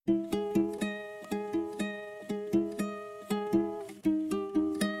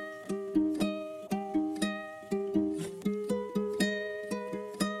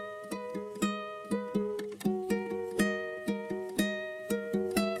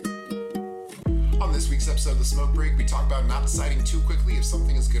On this week's episode of The Smoke Break, we talk about not deciding too quickly if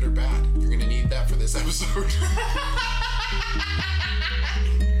something is good or bad. You're going to need that for this episode.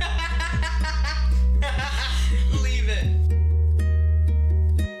 Leave it.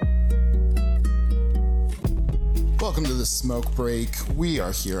 Welcome to The Smoke Break. We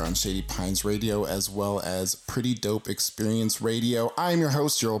are here on Shady Pines Radio as well as Pretty Dope Experience Radio. I'm your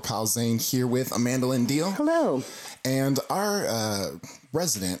host, your old pal Zane, here with Amanda Lynn Deal. Hello. And our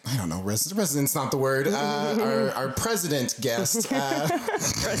resident's not the word, our president guest,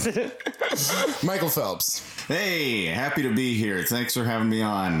 President. Michael Phelps. Hey, happy to be here. Thanks for having me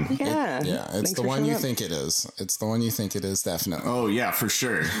on. It's the one you think it is. It's the one you think it is, definitely. Oh, yeah, for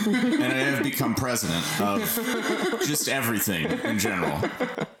sure. And I have become president of just everything in general.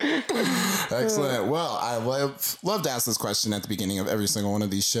 Excellent. Well, I love to ask this question at the beginning of every single one of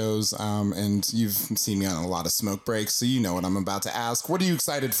these shows, and you've seen me on a lot of smoke breaks, so you know what I'm about to ask. What are you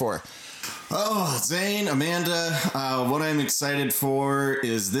excited for? Oh, Zane, Amanda, what I'm excited for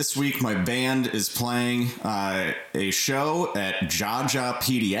is this week my band is playing a show at Jaja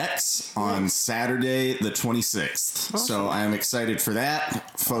PDX on Saturday the 26th. Awesome. So I'm excited for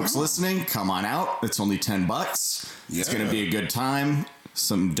that. Folks listening, come on out. It's only $10. Yeah. It's going to be a good time.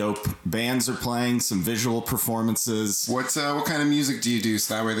 Some dope bands are playing, some visual performances. What kind of music do you do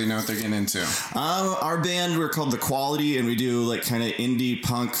so that way they know what they're getting into? Our band, we're called The Quality, and we do like kind of indie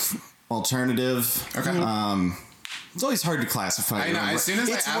punk alternative. Okay. It's always hard to classify. I know. As soon as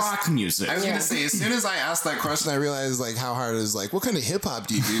it's rock music. I was gonna say, as soon as I asked that question, I realized like how hard it is. Like, what kind of hip hop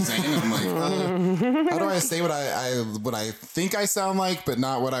do you do, Zane? I'm like, how do I say what I think I sound like, but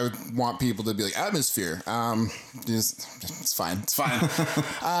not what I would want people to be like? Atmosphere. It's fine. It's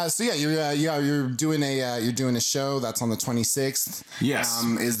fine. So yeah, you're doing a show that's on the 26th. Yes.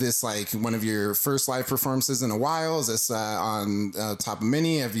 Is this like one of your first live performances in a while? Is this on top of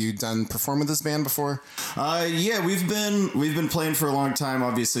mini? Have you performed with this band before? Yeah, we've been playing for a long time.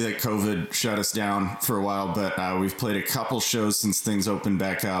 Obviously, like COVID shut us down for a while, but we've played a couple shows since things opened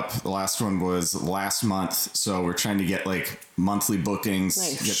back up. The last one was last month, so we're trying to get like monthly bookings,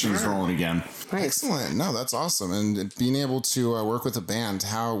 get things rolling again. Nice. Excellent. No, that's awesome. And being able to work with a band,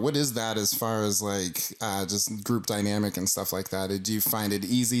 what is that as far as like just group dynamic and stuff like that? Do you find it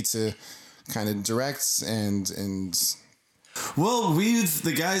easy to kind of direct and Well,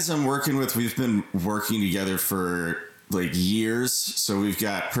 the guys I'm working with, we've been working together for like years, so we've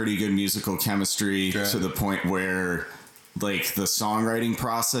got pretty good musical chemistry to the point where like the songwriting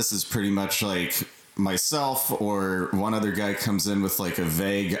process is pretty much like myself or one other guy comes in with like a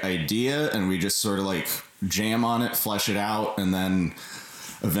vague idea and we just sort of like jam on it, flesh it out, and then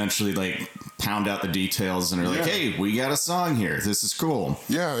eventually like pound out the details and are like, hey, we got a song here. This is cool.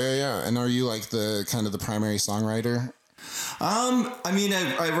 Yeah. And are you like the kind of the primary songwriter? I mean,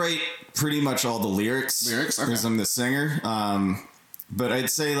 I write pretty much all the lyrics because I'm the singer. But I'd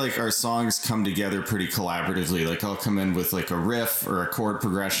say like our songs come together pretty collaboratively. Like I'll come in with like a riff or a chord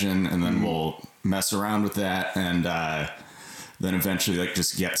progression and then we'll mess around with that. And, then eventually like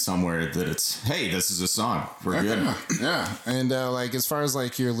just get somewhere that it's, hey, this is a song. We're good. Yeah. And, like, as far as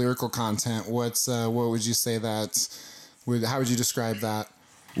like your lyrical content, what would you say how would you describe that?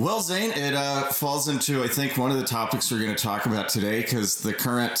 Well, Zane, it falls into, I think, one of the topics we're going to talk about today, because the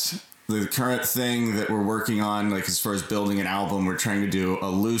current thing that we're working on, like as far as building an album, we're trying to do a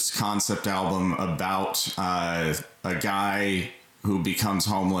loose concept album about a guy who becomes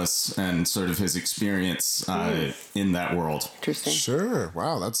homeless and sort of his experience in that world. Interesting. Sure.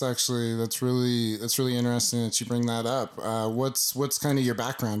 Wow. That's really interesting that you bring that up. What's kind of your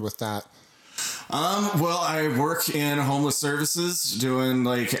background with that? Well, I work in homeless services, doing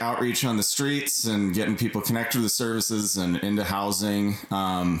like outreach on the streets and getting people connected to the services and into housing,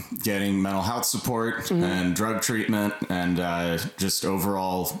 getting mental health support and drug treatment, and just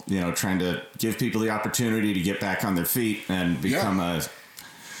overall, trying to give people the opportunity to get back on their feet and become a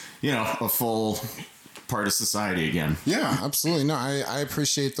full part of society again. Yeah, absolutely. No, I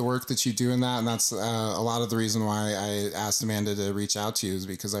appreciate the work that you do in that, and that's a lot of the reason why I asked Amanda to reach out to you, is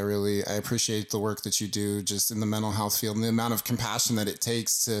because I appreciate the work that you do just in the mental health field and the amount of compassion that it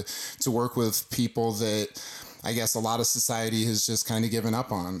takes to work with people that I guess a lot of society has just kind of given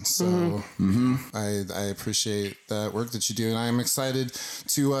up on. So I appreciate that work that you do, and I'm excited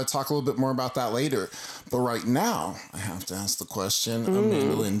to talk a little bit more about that later. But right now, I have to ask the question,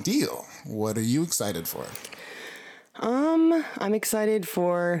 Amanda Lynn Deal, what are you excited for? I'm excited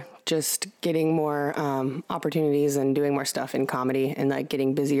for just getting more opportunities and doing more stuff in comedy and like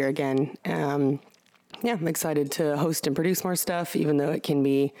getting busier again. yeah, I'm excited to host and produce more stuff, even though it can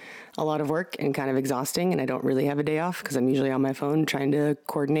be a lot of work and kind of exhausting. And I don't really have a day off because I'm usually on my phone trying to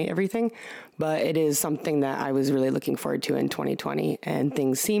coordinate everything. But it is something that I was really looking forward to in 2020. And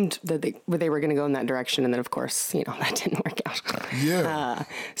things seemed that they were going to go in that direction. And then, of course, you know, that didn't work out. Yeah.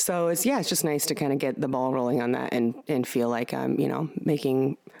 So it's just nice to kind of get the ball rolling on that and feel like I'm, you know,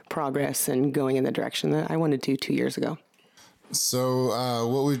 making progress and going in the direction that I wanted to 2 years ago. So,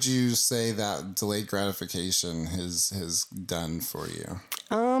 what would you say that delayed gratification has done for you?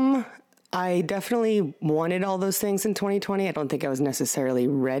 I definitely wanted all those things in 2020. I don't think I was necessarily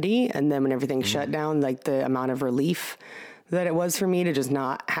ready. And then when everything shut down, like the amount of relief that it was for me to just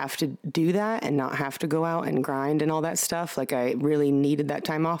not have to do that and not have to go out and grind and all that stuff. Like I really needed that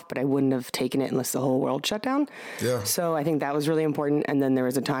time off, but I wouldn't have taken it unless the whole world shut down. Yeah. So I think that was really important. And then there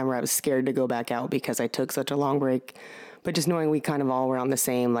was a time where I was scared to go back out because I took such a long break. But just knowing we kind of all were on the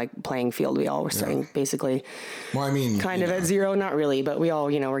same like playing field, we all were starting basically. Well, I mean, kind of at zero, not really, but we all,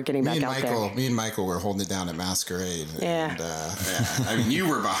 you know, we're getting back out there. Me and Michael were holding it down at Masquerade. Yeah. And, Yeah, I mean, you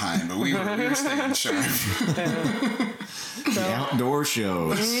were behind, but we were staying sharp. The outdoor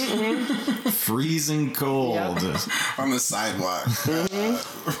shows. Freezing cold. On the sidewalk.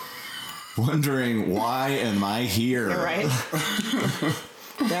 Wondering, why am I here? Right.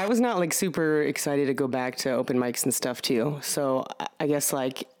 Yeah, I was not like super excited to go back to open mics and stuff too. So I guess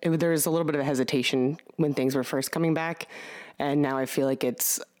like there was a little bit of a hesitation when things were first coming back. And now I feel like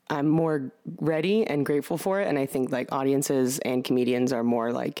I'm more ready and grateful for it. And I think like audiences and comedians are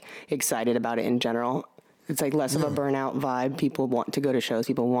more like excited about it in general. It's like less of a burnout vibe. People want to go to shows.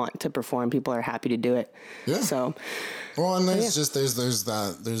 People want to perform. People are happy to do it. Yeah. So, well, and there's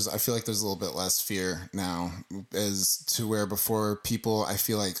I feel like there's a little bit less fear now as to where before people, I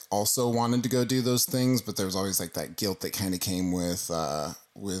feel like also wanted to go do those things, but there was always like that guilt that kind of came with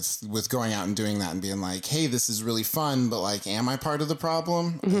going out and doing that and being like, hey, this is really fun, but like, am I part of the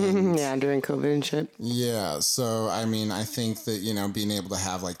problem? yeah, during COVID and shit. Yeah. So, I mean, I think that, you know, being able to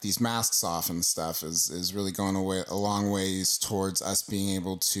have like these masks off and stuff is really going a long ways towards us being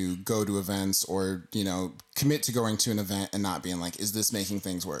able to go to events or, you know, commit to going to an event and not being like, is this making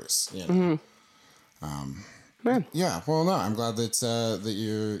things worse? You know? Yeah. Well, no, I'm glad that that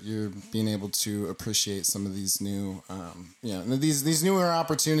you're being able to appreciate some of these new, these newer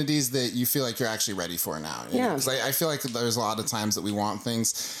opportunities that you feel like you're actually ready for now. Yeah. Because I feel like there's a lot of times that we want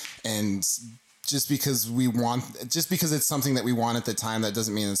things, and just because it's something that we want at the time, that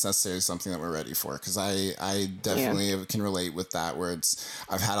doesn't mean it's necessarily something that we're ready for. Because I definitely can relate with that, where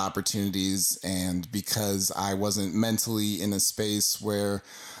I've had opportunities, and because I wasn't mentally in a space where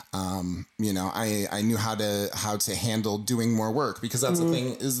I knew how to handle doing more work, because that's the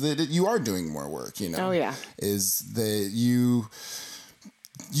thing, is that you are doing more work, you know. Oh yeah. Is that you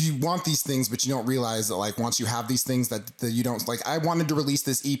want these things, but you don't realize that like once you have these things that you don't like. I wanted to release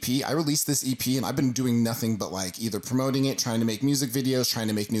this EP. I released this EP and I've been doing nothing but like either promoting it, trying to make music videos, trying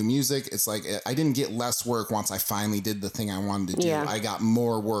to make new music. It's like I didn't get less work once I finally did the thing I wanted to do. Yeah. I got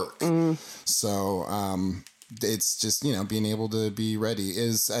more work. So, it's just, you know, being able to be ready.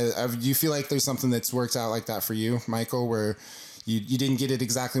 Do you feel like there's something that's worked out like that for you, Michael, where you didn't get it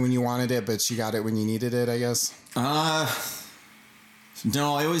exactly when you wanted it, but you got it when you needed it, I guess?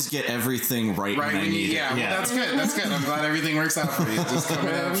 No, I always get everything right when I need it. Yeah, well, that's good. That's good. I'm glad everything works out for you. Just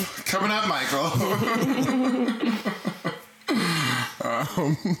coming up, Michael.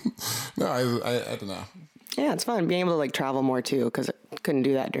 No, I don't know. Yeah, it's fun being able to like travel more too, because I couldn't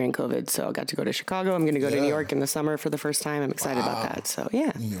do that during COVID. So I got to go to Chicago. I'm going to go to New York in the summer for the first time. I'm excited about that. So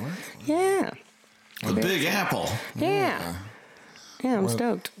yeah. New York? Yeah. The Big Apple. Yeah. Yeah, I'm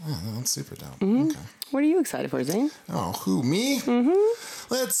stoked. Yeah, that's super dope. Okay. What are you excited for, Zane? Oh, who, me?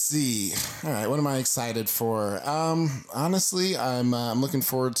 Mm-hmm. Let's see. All right, what am I excited for? Honestly, I'm looking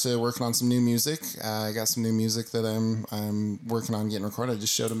forward to working on some new music. I got some new music that I'm working on getting recorded. I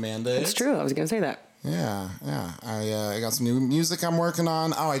just showed Amanda. It's true. I was going to say that. Yeah. I got some new music I'm working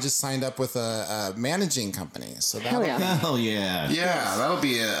on. Oh, I just signed up with a managing company. So Hell yeah. Hell yeah. Yeah, that'll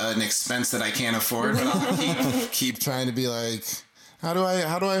be an expense that I can't afford, but I'll keep trying to be like, how do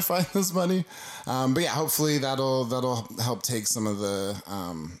I find this money? But yeah, hopefully that'll help take some of the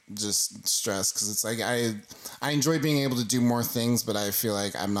just stress, because it's like I enjoy being able to do more things, but I feel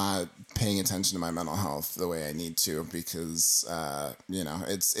like I'm not paying attention to my mental health the way I need to, because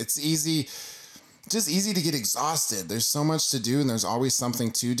it's easy. Just easy to get exhausted. There's so much to do, and there's always something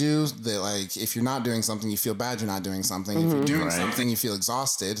to do, that like if you're not doing something, you feel bad you're not doing something. If you're doing something, you feel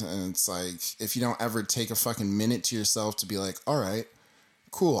exhausted. And it's like, if you don't ever take a fucking minute to yourself to be like, all right,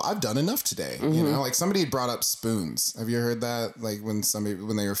 cool, I've done enough today. You know, like somebody brought up spoons. Have you heard that? Like when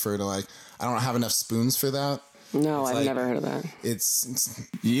they refer to like, I don't have enough spoons for that. No, It's I've like- never heard of that. It's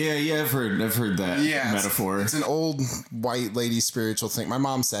Yeah, I've heard that metaphor. It's an old white lady spiritual thing. My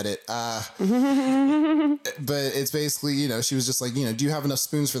mom said it. But it's basically, you know, she was just like, you know, do you have enough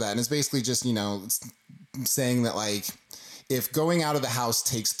spoons for that? And it's basically just, you know, saying that like, if going out of the house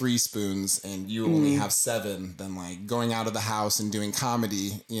takes 3 spoons and you only have 7, then like going out of the house and doing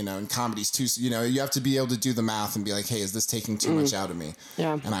comedy, you know, and comedy's too, you know, you have to be able to do the math and be like, hey, is this taking too much out of me?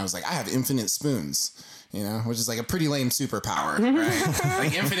 Yeah. And I was like, I have infinite spoons. You know, which is like a pretty lame superpower, Right.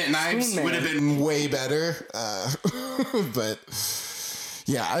 Like infinite knives would have been. way better. But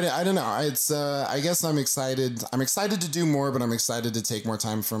yeah, I don't know. It's I guess I'm excited. I'm excited to do more, but I'm excited to take more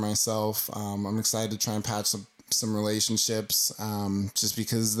time for myself. I'm excited to try and patch some relationships, just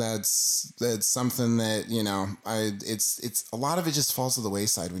because that's something that, you know, it's a lot of it just falls to the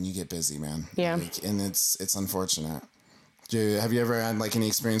wayside when you get busy, man. Yeah. Like, and it's unfortunate. Have you ever had like any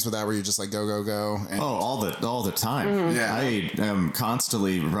experience with that where you're just like go and all the time. Yeah. I am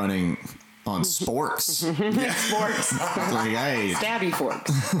constantly running on sporks. Forks. Like Stabby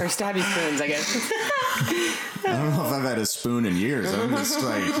forks. Or stabby spoons, I guess. I don't know if I've had a spoon in years. I'm just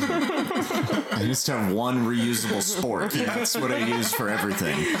like, I just have one reusable spork. And that's what I use for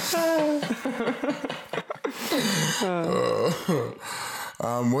everything.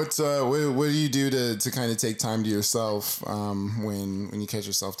 What do you do to kind of take time to yourself when you catch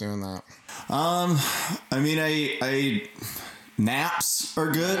yourself doing that? I mean, I naps are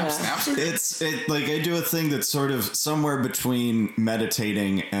good. Naps are good. It's like I do a thing that's sort of somewhere between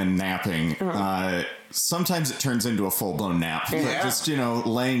meditating and napping. Sometimes it turns into a full blown nap. But just, you know,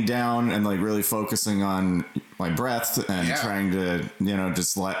 laying down and like really focusing on my breath and trying to, you know,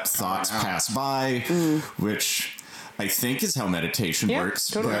 just let thoughts pass by, which I think is how meditation works.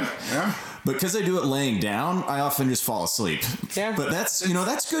 Totally. But because I do it laying down, I often just fall asleep. Yeah. But that's, you know,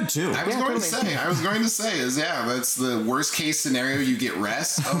 that's good too. I was going to say that's the worst case scenario. You get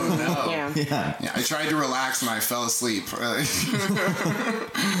rest. Oh no. Yeah. I tried to relax and I fell asleep.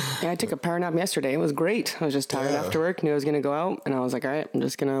 Yeah, I took a power nap yesterday. It was great. I was just tired after work, knew I was going to go out, and I was like, all right, I'm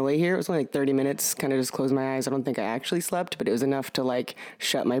just going to lay here. It was only like 30 minutes, kind of just close my eyes. I don't think I actually slept, but it was enough to like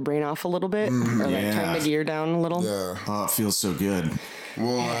shut my brain off a little bit or like turn the gear down a little. Yeah. Oh, it feels so good.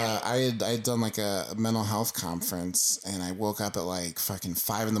 Well, I had done like a mental health conference, and I woke up at like fucking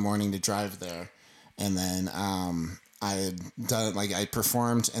 5 a.m. to drive there, and then I had done it, like I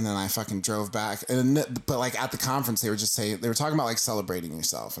performed, and then I fucking drove back. But like at the conference, they were talking about like celebrating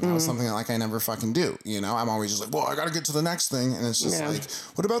yourself, and that was something that like I never fucking do. You know, I'm always just like, well, I gotta get to the next thing, and it's just like,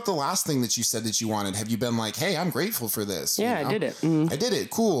 what about the last thing that you said that you wanted? Have you been like, hey, I'm grateful for this? Yeah, you know? I did it. I did it.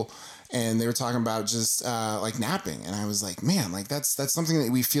 Cool. And they were talking about just like napping, and I was like, man, like that's something that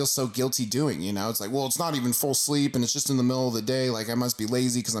we feel so guilty doing, you know? It's like, well, it's not even full sleep, and it's just in the middle of the day. Like I must be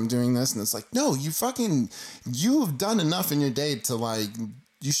lazy because I'm doing this, and it's like, no, you've done enough in your day to like,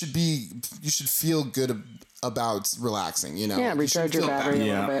 you should feel good about relaxing, you know? Yeah, recharge your battery a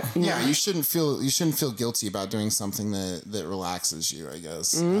little bit. Yeah, you shouldn't feel guilty about doing something that relaxes you, I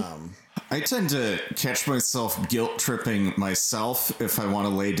guess. I tend to catch myself guilt tripping myself if I want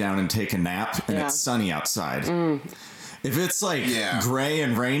to lay down and take a nap and it's sunny outside. If it's like gray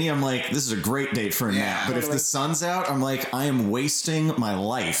and rainy, I'm like, this is a great day for a nap. But if the sun's out, I'm like, I am wasting my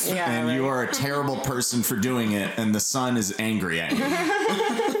life. And you are a terrible person for doing it. And the sun is angry at you.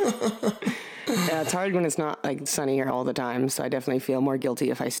 Yeah, it's hard when it's not like sunny here all the time. So I definitely feel more guilty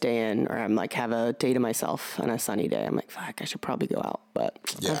if I stay in or I'm like have a day to myself on a sunny day. I'm like, fuck, I should probably go out. But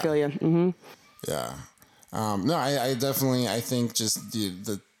I feel you. Mm-hmm. Yeah. No, I definitely, I think just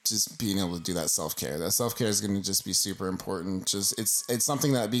just being able to do that self-care. That self-care is going to just be super important. Just it's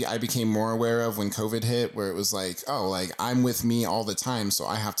something that I became more aware of when COVID hit, where it was like, oh, like I'm with me all the time, so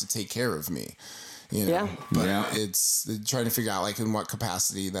I have to take care of me. You know? But it's trying to figure out like in what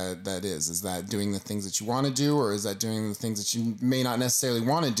capacity that is. Is that doing the things that you want to do, or is that doing the things that you may not necessarily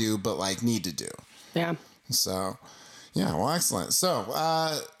want to do, but like need to do? Yeah. So, yeah, well, excellent. So,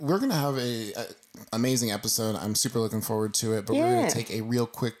 we're going to have a amazing episode. I'm super looking forward to it, but we're going to take a real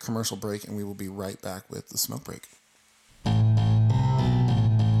quick commercial break, and we will be right back with the smoke break. Hey,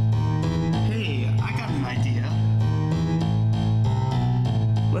 I got an idea.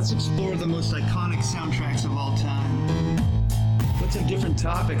 Let's explore the most iconic soundtracks of all time. Let's have different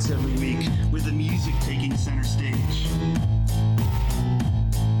topics every week, with the music taking center stage.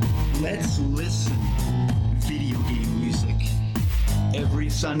 Let's listen. Video game music. Every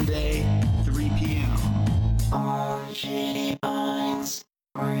Sunday, 3 p.m. on Shady Minds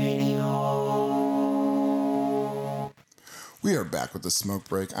Radio. We are back with the Smoke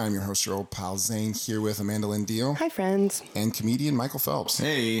Break. I'm your host, your old pal Zane, here with Amanda Lynn Deal. Hi, friends. And comedian Michael Phelps.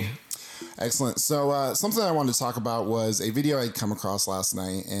 Hey. Excellent. So something I wanted to talk about was a video I'd come across last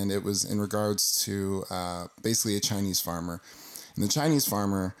night, and it was in regards to basically a Chinese farmer. And the Chinese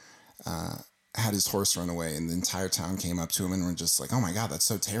farmer had his horse run away, and the entire town came up to him and were just like, oh my God, that's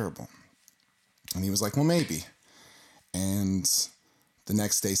so terrible. And he was like, well, maybe. And the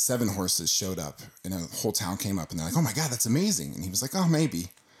next day, 7 horses showed up, and the whole town came up, and they're like, oh my God, that's amazing. And he was like, oh, maybe.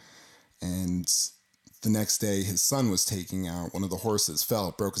 And the next day, his son was taking out one of the horses,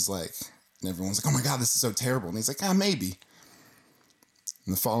 fell, broke his leg. And everyone's like, oh my God, this is so terrible. And he's like, maybe.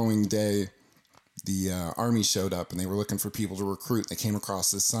 And the following day, the army showed up, and they were looking for people to recruit. They came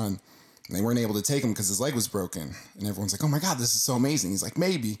across his son, and they weren't able to take him because his leg was broken. And everyone's like, oh my God, this is so amazing. He's like,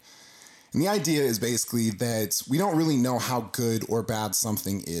 maybe. And the idea is basically that we don't really know how good or bad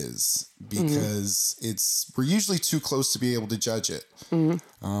something is because we're usually too close to be able to judge it.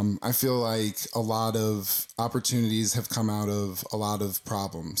 I feel like a lot of opportunities have come out of a lot of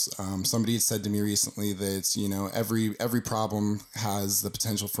problems. Somebody had said to me recently that, you know, every problem has the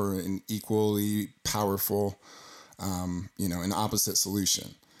potential for an equally powerful, an opposite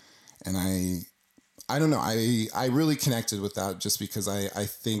solution. And I don't know. I really connected with that just because I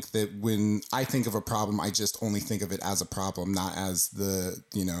think that when I think of a problem, I just only think of it as a problem, not as the,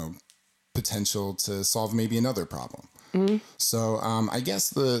 potential to solve maybe another problem. So I guess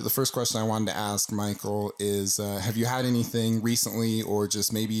the first question I wanted to ask, Michael, is have you had anything recently or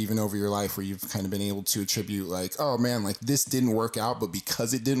just maybe even over your life where you've kind of been able to attribute like, oh man, like this didn't work out, but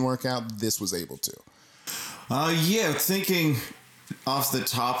because it didn't work out, this was able to? Thinking off the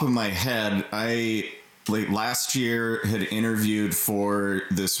top of my head, last year had interviewed for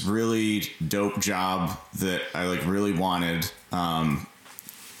this really dope job that I really wanted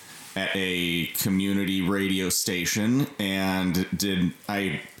at a community radio station, and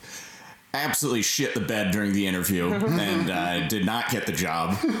I absolutely shit the bed during the interview and did not get the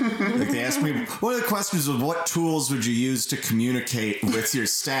job. They asked me, one of the questions was, what tools would you use to communicate with your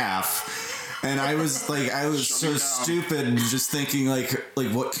staff? And I was so stupid just thinking like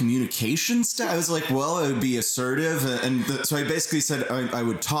what communication stuff? I was like, well, it would be assertive. So I basically said I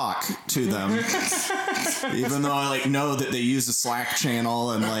would talk to them, even though I know that they use a Slack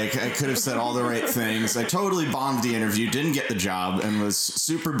channel and I could have said all the right things. I totally bombed the interview, didn't get the job, and was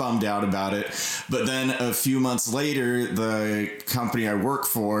super bummed out about it. But then a few months later, the company I work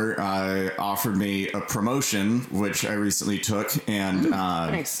for offered me a promotion, which I recently took, and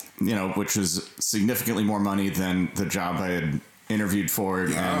nice. Which was significantly more money than the job I had interviewed for,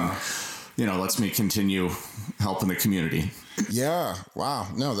 and lets me continue helping the community. Yeah. Wow.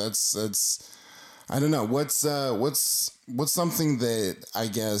 No, that's I don't know. What's something that I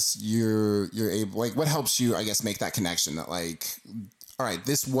guess you're able, what helps you, I guess, make that connection that all right,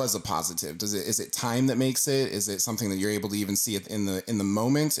 this was a positive. Is it time that makes it? Is it something that you're able to even see it in the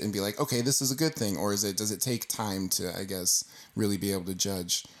moment and be like, okay, this is a good thing? Or does it take time to, I guess, really be able to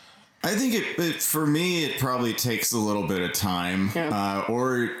judge? I think for me, it probably takes a little bit of time,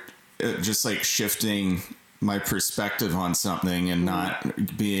 or just shifting my perspective on something and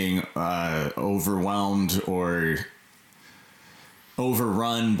not being overwhelmed or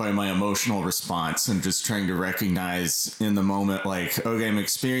overrun by my emotional response, and just trying to recognize in the moment, okay, I'm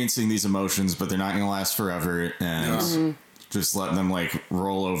experiencing these emotions, but they're not going to last forever, and just let them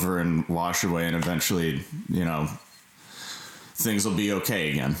roll over and wash away, and eventually, things will be okay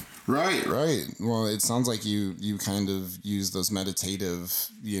again. Right. Well, it sounds like you kind of use those meditative,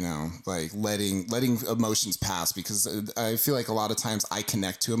 letting emotions pass, because I feel like a lot of times I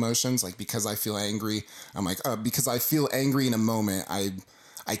connect to emotions, because I feel angry, I'm because I feel angry in a moment, I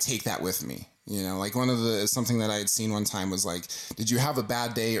take that with me. Something that I had seen one time was did you have a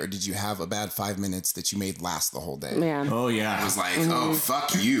bad day or did you have a bad 5 minutes that you made last the whole day? Yeah. Oh yeah. I was like, oh,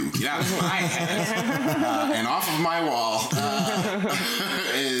 fuck you. Get out of my head and off of my wall.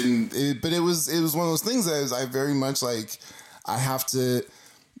 But it was one of those things that I very much I have to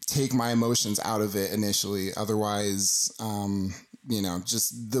take my emotions out of it initially. Otherwise,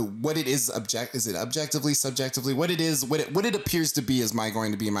 just what it is is it objectively, subjectively, what it is, what it appears to be is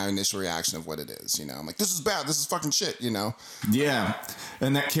going to be my initial reaction of what it is. I'm like, this is bad, this is fucking shit, Yeah.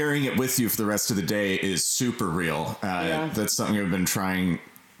 And that carrying it with you for the rest of the day is super real. That's something I've been trying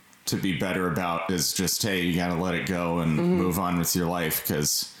to be better about is just, hey, you gotta let it go and move on with your life,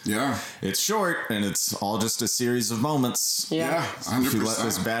 because it's short and it's all just a series of moments. Yeah, 100%. If you let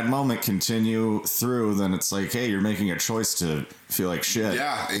this bad moment continue through, then it's like, hey, you're making a choice to feel like shit.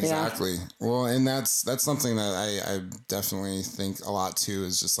 Yeah, Exactly. Well, and that's something that I definitely think a lot too,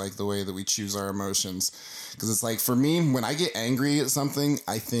 is just like the way that we choose our emotions. Because it's like, for me, when I get angry at something,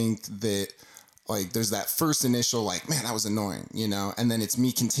 I think that like there's that first initial like, man, that was annoying, you know, and then it's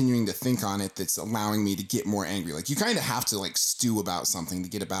me continuing to think on it that's allowing me to get more angry. Like you kind of have to like stew about something to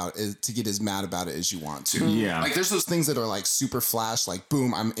get as mad about it as you want to. Yeah. Like there's those things that are like super flash, like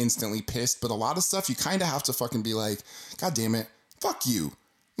boom, I'm instantly pissed. But a lot of stuff you kind of have to fucking be like, God damn it, fuck you.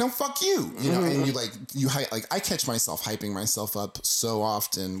 No, fuck you. You know, and like I catch myself hyping myself up so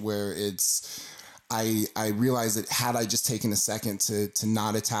often where it's, I realized that had I just taken a second to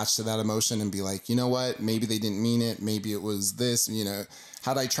not attach to that emotion and be like, you know what, maybe they didn't mean it, maybe it was this, you know,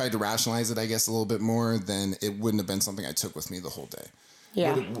 had I tried to rationalize it, I guess, a little bit more, then it wouldn't have been something I took with me the whole day.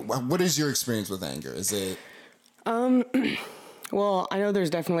 Yeah. What is your experience with anger? Is it... Well, I know there's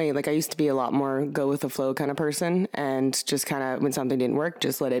definitely, like, I used to be a lot more go with the flow kind of person, and just kind of, when something didn't work,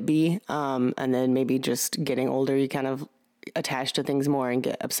 just let it be. And then maybe just getting older, you kind of attach to things more and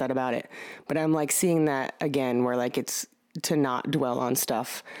get upset about it. But I'm like seeing that again, where like it's to not dwell on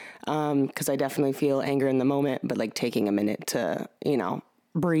stuff. Cause I definitely feel anger in the moment, but like taking a minute to, you know,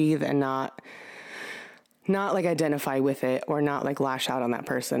 breathe and not like identify with it or not like lash out on that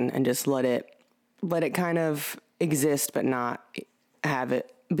person, and just let it kind of exist, but not have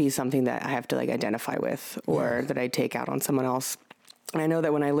it be something that I have to like identify with or that I take out on someone else. And I know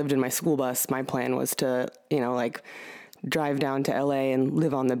that when I lived in my school bus, my plan was to, you know, like drive down to LA and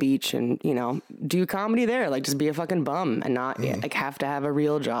live on the beach and, you know, do comedy there, like just be a fucking bum and not like have to have a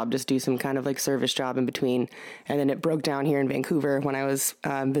real job, just do some kind of like service job in between. And then it broke down here in Vancouver when I was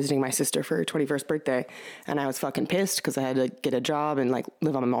visiting my sister for her 21st birthday, and I was fucking pissed because I had to get a job and like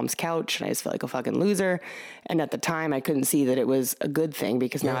live on my mom's couch, and I just felt like a fucking loser. And at the time I couldn't see that it was a good thing,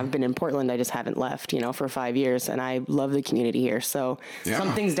 because now I've been in Portland, I just haven't left, you know, for 5 years, and I love the community here. So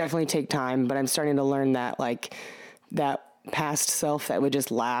some things definitely take time, but I'm starting to learn that like that past self that would just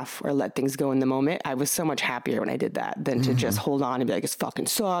laugh or let things go in the moment, I was so much happier when I did that than to just hold on and be like, this fucking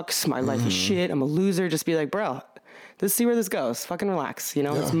sucks, my life is shit, I'm a loser. Just be like, bro, let's see where this goes. Fucking relax. You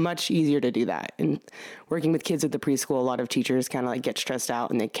know, it's much easier to do that. And working with kids at the preschool, a lot of teachers kind of like get stressed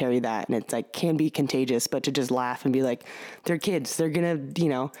out and they carry that, and it's like can be contagious, but to just laugh and be like, they're kids, they're gonna, you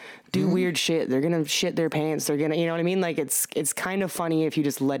know, do weird shit, they're gonna shit their pants, they're gonna, you know what I mean? Like it's kind of funny if you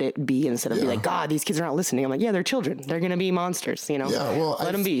just let it be instead of be like, God, these kids are not listening. I'm like, yeah, they're children, they're gonna be monsters, you know? Yeah, well,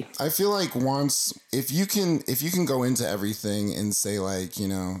 let them be. I feel like once, if you can go into everything and say like, you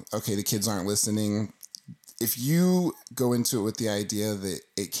know, okay, the kids aren't listening, if you go into it with the idea that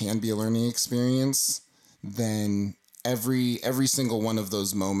it can be a learning experience, then every single one of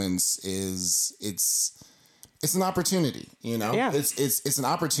those moments it's an opportunity, you know? Yeah. It's an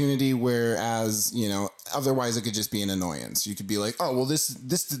opportunity, whereas, you know, otherwise it could just be an annoyance. You could be like, oh, well, this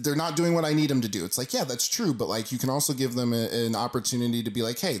they're not doing what I need them to do. It's like, yeah, that's true. But like, you can also give them an opportunity to be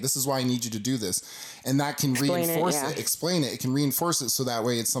like, hey, this is why I need you to do this. And that can reinforce it. Explain it. It can reinforce it. So that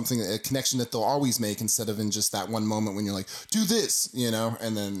way it's something, a connection that they'll always make, instead of in just that one moment when you're like, do this, you know?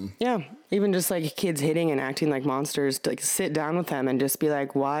 And then. Yeah. Even just like kids hitting and acting like monsters, to like sit down with them and just be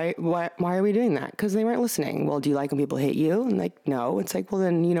like, why are we doing that? Because they weren't listening. Well, do you like when people hit you? And like, no. It's like, well,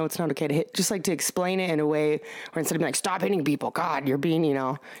 then, you know, it's not okay to hit. Just like to explain it in a way where instead of being like, stop hitting people, God, you're being, you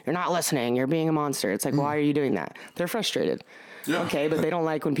know, you're not listening, you're being a monster. It's like, why are you doing that? They're frustrated. Yeah. Okay, but they don't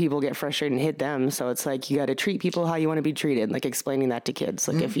like when people get frustrated and hit them. So it's like, you got to treat people how you want to be treated. Like explaining that to kids.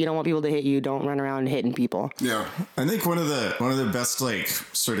 Like if you don't want people to hit you, don't run around hitting people. Yeah. I think one of the best like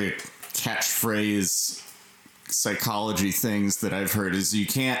sort of catchphrase psychology things that I've heard is you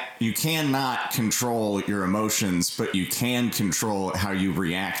cannot control your emotions, but you can control how you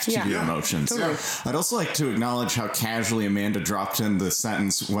react to your emotions. Totally. I'd also like to acknowledge how casually Amanda dropped in the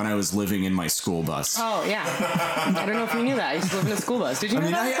sentence, when I was living in my school bus. Oh, yeah. I don't know if you knew that. I used to live in a school bus. Did you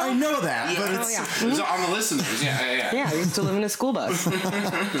know that? I know that, but it's on the listeners. Yeah. Yeah, I used to live in a school bus.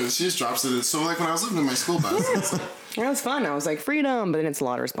 She just drops it. So like when I was living in my school bus. It was fun. I was like, freedom, but then it's a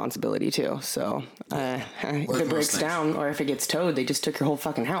lot of responsibility too. So if it breaks down or if it gets towed, they just took your whole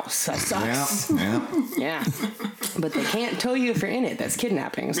fucking house. That sucks. Yeah. But they can't tow you if you're in it. That's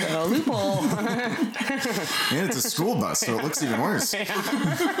kidnapping. So loophole. And it's a school bus, so it looks even worse.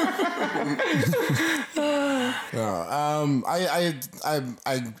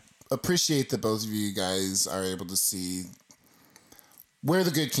 I appreciate that both of you guys are able to see where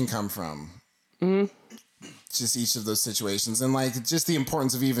the good can come from. Mm-hmm. just each of those situations, and like just the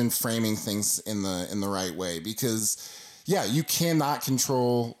importance of even framing things in the right way, because yeah, you cannot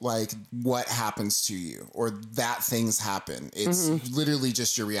control like what happens to you or that things happen. It's literally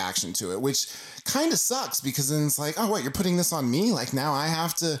just your reaction to it, which kind of sucks, because then it's like, oh, what, you're putting this on me? Like now I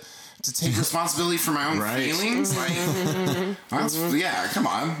have to take responsibility for my own feelings. Like, yeah, come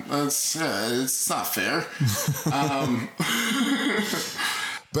on, it's not fair.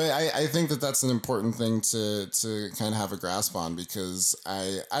 But I think that's an important thing to kind of have a grasp on, because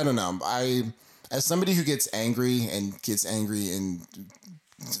I don't know, as somebody who gets angry and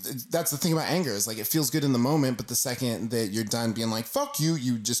that's the thing about anger, is like it feels good in the moment, but the second that you're done being like fuck you,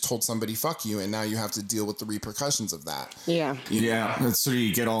 you just told somebody fuck you, and now you have to deal with the repercussions of that. Yeah. That's so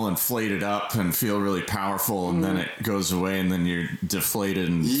you get all inflated up and feel really powerful, and then it goes away, and then you're deflated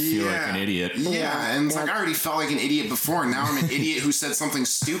and feel like an idiot. Yeah, and it's like I already felt like an idiot before, and now I'm an idiot who said something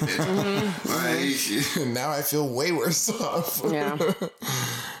stupid. Like, now I feel way worse off. Yeah.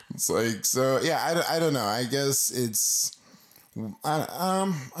 It's like, so yeah, I don't know. I guess it's I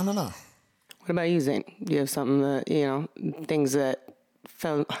don't know. What about you, Zane? Do you have something that, things that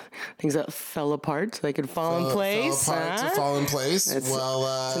fell apart so they could fall in place? Fell apart to fall in place. It's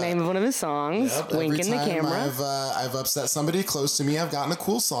the name of one of his songs. Yep, Wink in the camera. I've upset somebody close to me, I've gotten a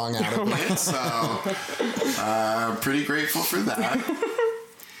cool song out of it. So, pretty grateful for that.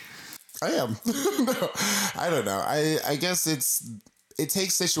 I am. No, I don't know. I guess it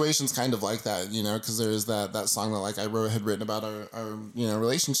takes situations kind of like that, because there's that song that like I had written about our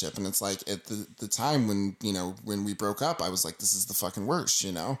relationship, and it's like at the time when we broke up, I was like, this is the fucking worst,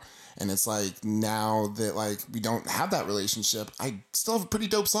 and it's like now that like we don't have that relationship, I still have a pretty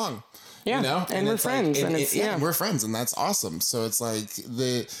dope song, and we're friends, and we're friends, and that's awesome. So it's like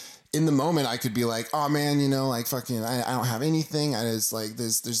in the moment I could be like, oh man, like fucking I don't have anything. I just like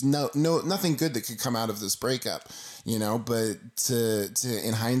there's nothing good that could come out of this breakup, but to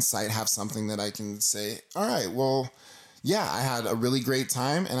in hindsight have something that I can say, all right, well, yeah, I had a really great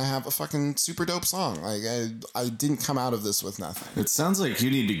time and I have a fucking super dope song. Like I didn't come out of this with nothing. It sounds like you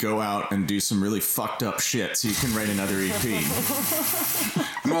need to go out and do some really fucked up shit so you can write another EP.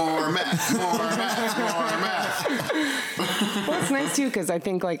 More meth. Well, it's nice too, because I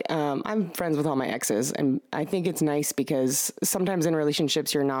think like I'm friends with all my exes, and I think it's nice because sometimes in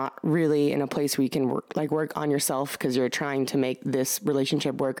relationships you're not really in a place where you can work on yourself, because you're trying to make this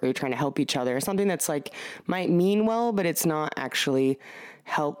relationship work, or you're trying to help each other, or something that's like might mean well, but it's not actually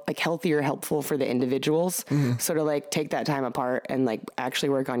healthy or helpful for the individuals. So to like take that time apart and like actually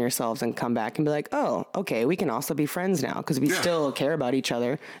work on yourselves and come back and be like, oh, okay, we can also be friends now, because we still care about each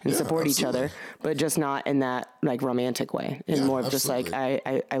other and support each other, but just not in that like romantic way, and more of just like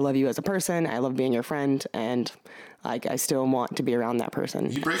I love you as a person, I love being your friend, and like I still want to be around that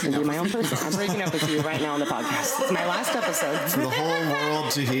person. You breaking and up be my own person. I'm breaking up with you right now on the podcast. It's my last episode. For the whole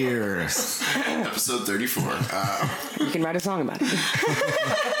world to hear. Episode 34. You can write a song about it.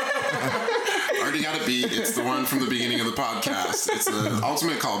 Already got a beat. It's the one from the beginning of the podcast. It's the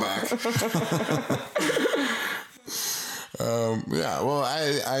ultimate callback. Yeah, well,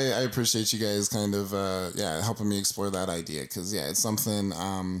 I appreciate you guys kind of helping me explore that idea, because it's something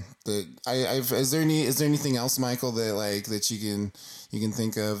that I've is there anything else, Michael, that you can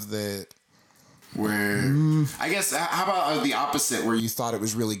think of that where I guess how about the opposite, where you thought it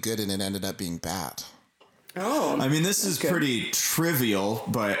was really good and it ended up being bad? Oh, I mean, this is pretty trivial,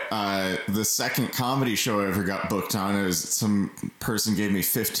 but the second comedy show I ever got booked on, it was some person gave me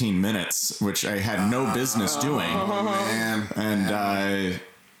 15 minutes, which I had no business doing. Man. And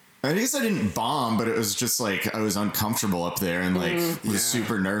I guess I didn't bomb, but it was just like I was uncomfortable up there and like was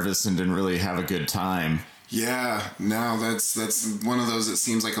super nervous and didn't really have a good time. Yeah, no, that's one of those that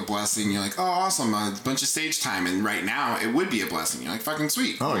seems like a blessing. You're like, oh, awesome, a bunch of stage time, and right now it would be a blessing. You're like, fucking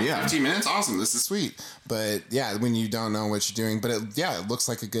sweet. Oh yeah, 15 minutes, awesome. This is sweet. But yeah, when you don't know what you're doing, but it looks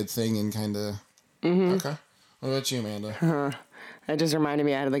like a good thing and kind of okay. What about you, Amanda? It just reminded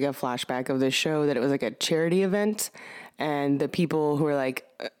me, I had like a flashback of this show that it was like a charity event, and the people who were like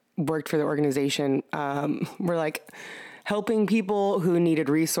worked for the organization were like helping people who needed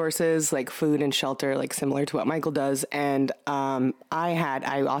resources like food and shelter, like similar to what Michael does. And I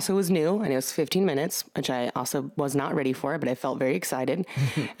also was new, and it was 15 minutes, which I also was not ready for, but I felt very excited.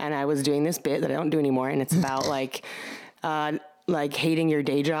 And I was doing this bit that I don't do anymore, and it's about like like hating your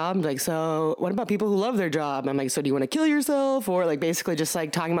day job. Like, so what about people who love their job? I'm like, so do you want to kill yourself? Or like basically just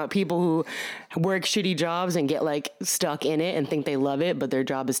like talking about people who work shitty jobs and get like stuck in it and think they love it, but their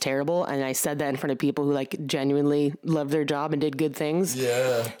job is terrible. And I said that in front of people who like genuinely loved their job and did good things.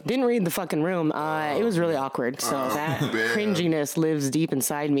 Yeah. Didn't read the fucking room. It was really awkward. So that cringiness lives deep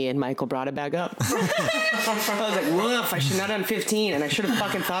inside me, and Michael brought it back up. I was like, woof, I should not have done 15, and I should have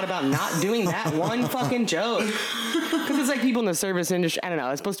fucking thought about not doing that one fucking joke. Because it's like people in the service industry, I don't know,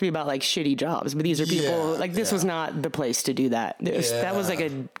 it's supposed to be about like shitty jobs, but these are people, like this was not the place to do that. That was like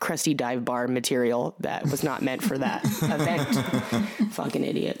a crusty dive bar material that was not meant for that event. Fucking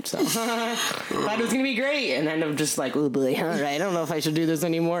idiot. So thought it was going to be great, and ended up just like, oh boy, all right, I don't know if I should do this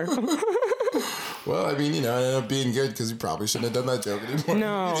anymore. Well, I mean, it ended up being good because you probably shouldn't have done that joke anymore.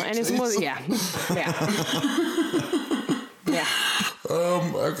 No, and it's more, yeah.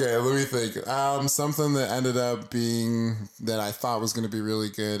 Okay, let me think. Something that ended up being that I thought was going to be really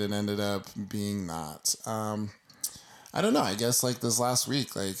good and ended up being not. I don't know. I guess like this last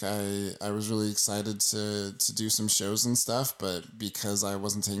week, like I was really excited to do some shows and stuff, but because I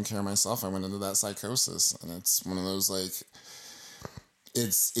wasn't taking care of myself, I went into that psychosis, and it's one of those like.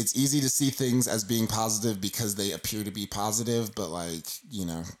 It's easy to see things as being positive because they appear to be positive, but like, you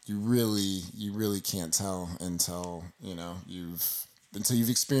really can't tell until you've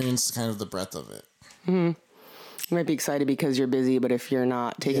experienced kind of the breadth of it. Mm-hmm. You might be excited because you're busy, but if you're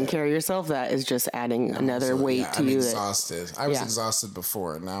not taking care of yourself, that is just adding another weight to you. I'm exhausted. I was exhausted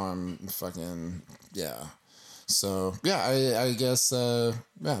before, and now I'm fucking So I guess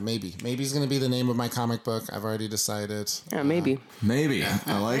maybe it's gonna be the name of my comic book. I've already decided. Yeah, maybe.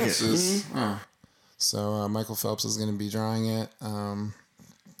 I like it. So Michael Phelps is gonna be drawing it. Can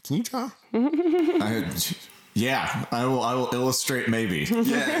you draw? I will illustrate maybe.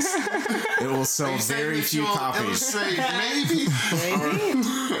 Yes. It will sell very few copies. Maybe.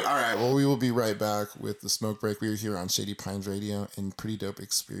 All right. Well, we will be right back with the Smoke Break. We are here on Shady Pines Radio and Pretty Dope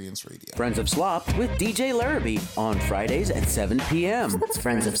Experience Radio. Friends of Slop with DJ Larrabee on Fridays at 7 p.m. What's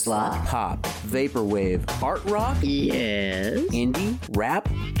Friends of Slop? Pop, vaporwave, art rock, Yes. indie, rap,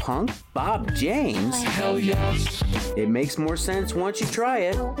 punk, Bob James. Hell yes. It makes more sense once you try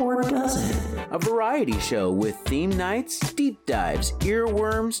it. Or does it? A variety show with theme nights, deep dives,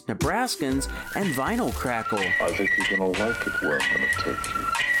 earworms, Nebraskans, and vinyl crackle. I think you're gonna like it where I'm gonna take you.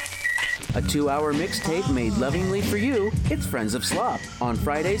 A 2-hour mixtape made lovingly for you. It's Friends of Slop on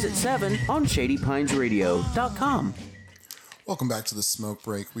Fridays at 7 on ShadyPinesRadio.com. Welcome back to the Smoke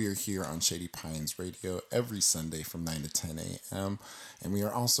Break. We are here on Shady Pines Radio every Sunday from 9 to 10 a.m. And we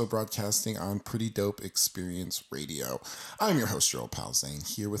are also broadcasting on Pretty Dope Experience Radio. I'm your host, your old pal Zane,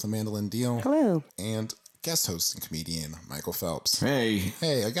 here with Amanda Lindell. Hello. And guest host and comedian Michael Phelps. Hey,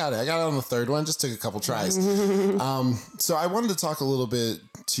 I got it on the third one. Just took a couple tries. So I wanted to talk a little bit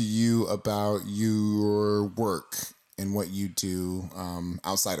to you about your work and what you do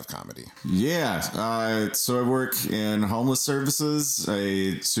outside of comedy. So I work in homeless services.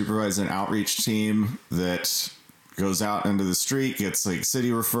 I supervise an outreach team that goes out into the street, gets like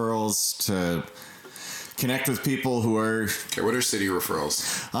city referrals to connect with people who are... Okay, what are city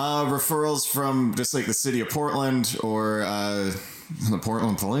referrals? Referrals from just like the city of Portland or the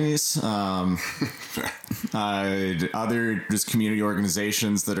Portland Police. Other just community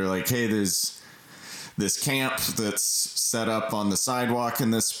organizations that are like, hey, there's this camp that's set up on the sidewalk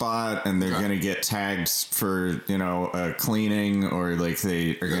in this spot, and they're gonna get tagged for a cleaning, or like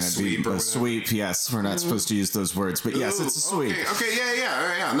they are gonna be a sweep. Yes, we're not supposed to use those words, but yes, it's a sweep. Okay,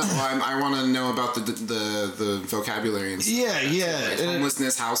 yeah. No, I want to know about the vocabulary and stuff. Like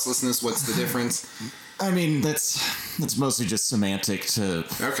homelessness, houselessness. What's the difference? I mean, that's mostly just semantic to.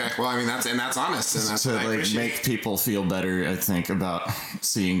 Okay, well, I mean that's honest, and that's to like make people feel better. I think about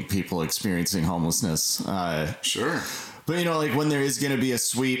seeing people experiencing homelessness. Sure. But like when there is going to be a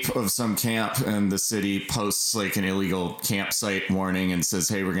sweep of some camp and the city posts like an illegal campsite warning and says,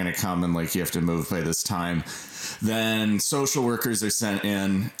 hey, we're going to come and like you have to move by this time, then social workers are sent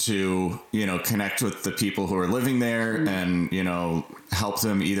in to, connect with the people who are living there and, help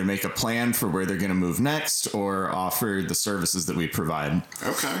them either make a plan for where they're going to move next or offer the services that we provide.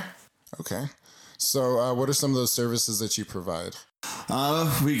 Okay. So what are some of those services that you provide?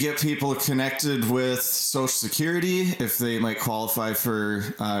 We get people connected with Social Security if they might qualify for,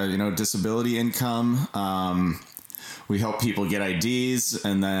 disability income. We help people get IDs,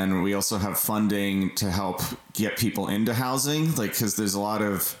 and then we also have funding to help get people into housing, like, because there's a lot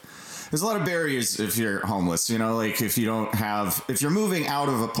of there's a lot of barriers if you're homeless, you know, like if you're moving out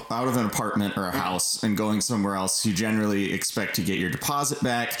of an apartment or a house and going somewhere else, you generally expect to get your deposit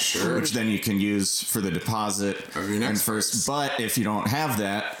back, which then you can use for the deposit of your next place. But if you don't have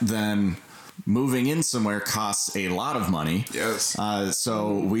that, then moving in somewhere costs a lot of money. Yes.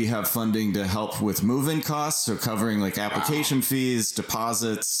 So we have funding to help with move-in costs, so covering like application fees,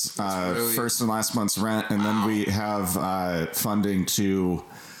 deposits, first and last month's rent, and then we have funding to,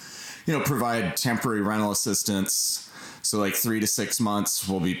 you know, provide temporary rental assistance. So like 3 to 6 months,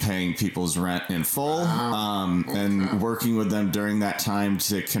 we'll be paying people's rent in full, and working with them during that time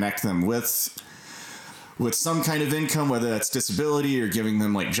to connect them with some kind of income, whether that's disability or giving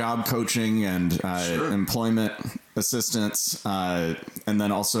them like job coaching and employment assistance, and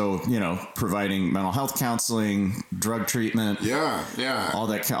then also, you know, providing mental health counseling, drug treatment, all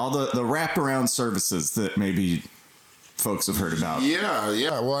the wraparound services that maybe folks have heard about.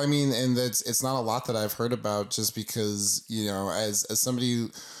 Yeah. Well, I mean, and it's not a lot that I've heard about, just because, you know, as somebody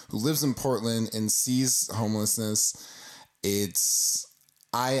who lives in Portland and sees homelessness,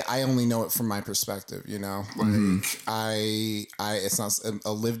 I only know it from my perspective, you know, like it's not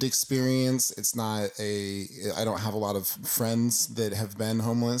a lived experience. It's not I don't have a lot of friends that have been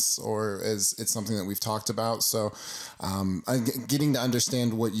homeless, or it's something that we've talked about. So, getting to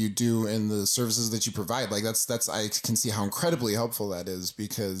understand what you do and the services that you provide, like that's I can see how incredibly helpful that is,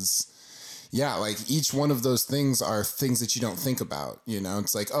 because yeah, like each one of those things are things that you don't think about, you know.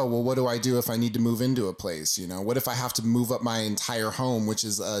 It's like, oh, well, what do I do if I need to move into a place, you know? What if I have to move up my entire home, which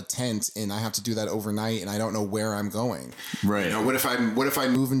is a tent, and I have to do that overnight and I don't know where I'm going? Right. You know, what if I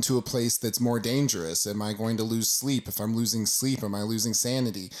move into a place that's more dangerous? Am I going to lose sleep? If I'm losing sleep, am I losing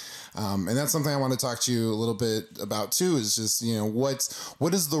sanity? And that's something I want to talk to you a little bit about too, is just, you know,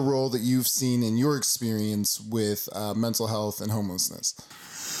 what is the role that you've seen in your experience with mental health and homelessness?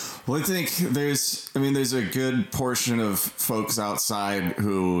 Well, I think there's a good portion of folks outside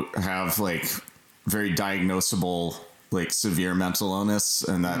who have like very diagnosable, like severe mental illness,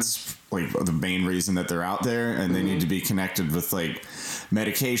 and that's like the main reason that they're out there, and they need to be connected with like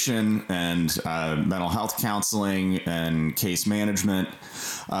medication and mental health counseling and case management.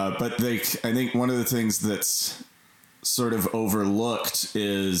 But I think one of the things that's sort of overlooked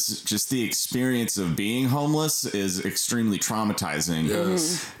is just the experience of being homeless is extremely traumatizing.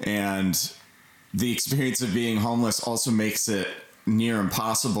 Yes. And the experience of being homeless also makes it near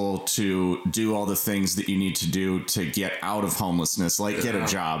impossible to do all the things that you need to do to get out of homelessness, like get a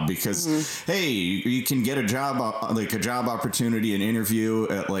job, because hey, you can get a job, like a job opportunity, an interview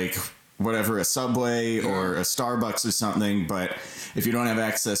at like whatever, a Subway or a Starbucks or something, but if you don't have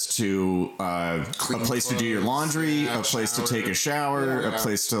access to a place to do your laundry, a place to take a shower, a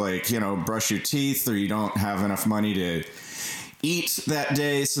place to, like, you know, brush your teeth, or you don't have enough money to eat that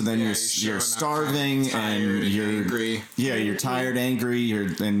day, so then you're starving and you're angry. Yeah, you're tired, angry,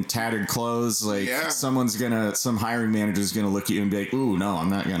 you're in tattered clothes. Like some hiring manager's gonna look at you and be like, "Ooh, no, I'm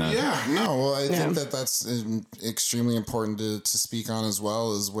not gonna." Yeah, no. Well, I think that's extremely important to speak on as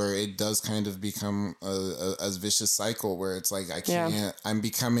well, is where it does kind of become a vicious cycle where it's like I can't.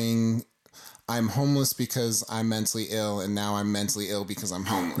 I'm homeless because I'm mentally ill, and now I'm mentally ill because I'm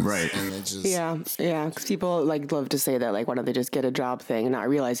homeless. Right. And it just... Yeah. Because people like love to say that, like, why don't they just get a job thing, not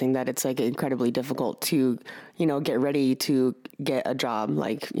realizing that it's like incredibly difficult to, you know, get ready to get a job,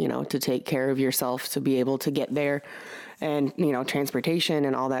 like, you know, to take care of yourself, to be able to get there, and, you know, transportation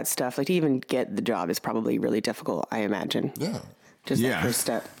and all that stuff. Like, to even get the job is probably really difficult, I imagine. Yeah. Just that first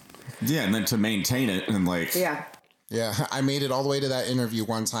step. Yeah, and then to maintain it and like... Yeah, I made it all the way to that interview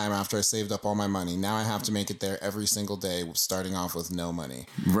one time after I saved up all my money. Now I have to make it there every single day, starting off with no money.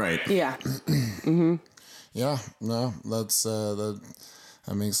 Right. Yeah. Yeah, no,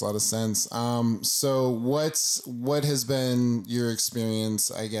 that makes a lot of sense. So what has been your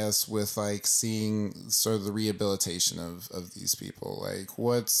experience, I guess, with like seeing sort of the rehabilitation of these people? Like,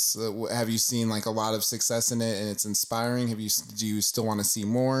 have you seen like a lot of success in it and it's inspiring? Do you still want to see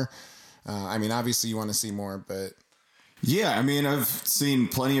more? I mean, obviously you want to see more, but... Yeah, I mean, I've seen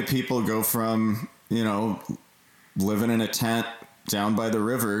plenty of people go from, you know, living in a tent down by the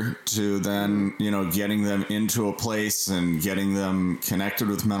river to then, you know, getting them into a place and getting them connected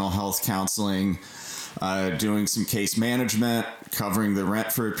with mental health counseling, doing some case management, covering the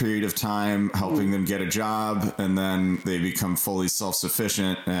rent for a period of time, helping them get a job, and then they become fully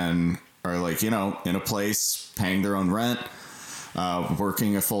self-sufficient and are, like, you know, in a place, paying their own rent,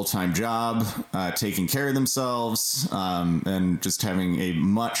 working a full-time job, taking care of themselves, and just having a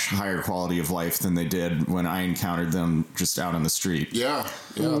much higher quality of life than they did when I encountered them just out on the street. Yeah,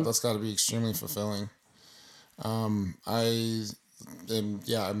 that's got to be extremely fulfilling.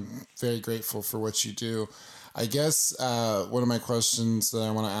 I'm very grateful for what you do. I guess one of my questions that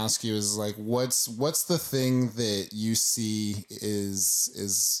I want to ask you is like, what's the thing that you see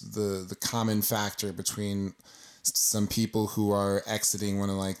is the common factor between some people who are exiting one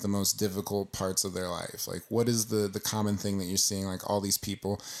of like the most difficult parts of their life? Like, what is the common thing that you're seeing? Like, all these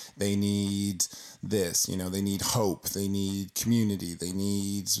people, they need this, you know, they need hope, they need community, they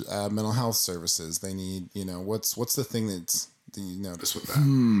need mental health services, they need, you know, what's the thing that you notice with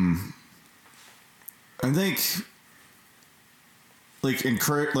that? I think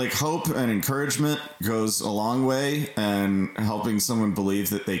like hope and encouragement goes a long way, and helping someone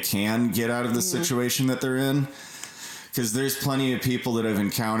believe that they can get out of the situation that they're in. Because there's plenty of people that I've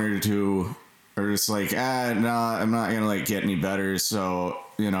encountered who are just like, no, I'm not gonna like get any better, so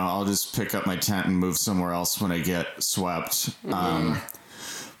you know, I'll just pick up my tent and move somewhere else when I get swept.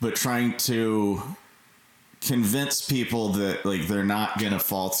 But trying to convince people that like they're not gonna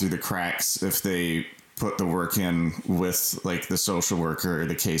fall through the cracks if they put the work in with like the social worker or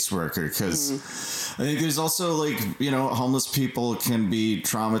the caseworker, because I think there's also like, you know, homeless people can be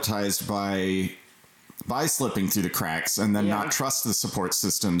traumatized by slipping through the cracks and then not trust the support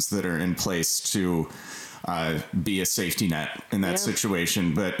systems that are in place to be a safety net in that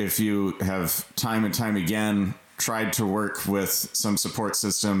situation. But if you have time and time again tried to work with some support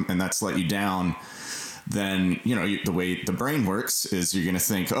system and that's let you down, then, you know, the way the brain works is you're going to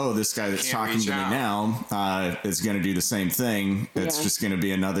think, oh, this guy that's talking to me now is going to do the same thing. It's just going to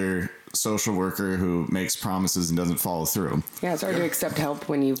be another social worker who makes promises and doesn't follow through. Yeah, it's hard to accept help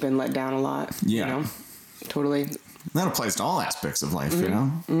when you've been let down a lot. Yeah. You know? Totally. That applies to all aspects of life, you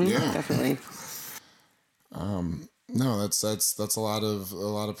know? Yeah, definitely. No, that's a lot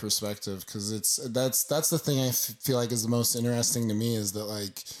of perspective, because that's the thing I feel like is the most interesting to me, is that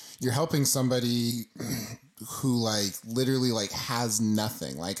like you're helping somebody who like literally like has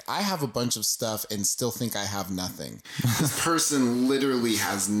nothing. Like, I have a bunch of stuff and still think I have nothing. This person literally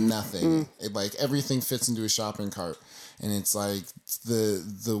has nothing. It, like, everything fits into a shopping cart. And it's like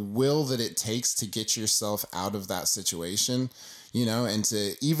the will that it takes to get yourself out of that situation, you know, and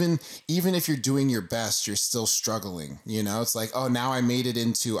to even if you're doing your best, you're still struggling, you know. It's like, oh, now I made it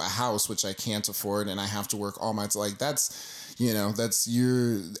into a house which I can't afford and I have to work all my like that's, you know, that's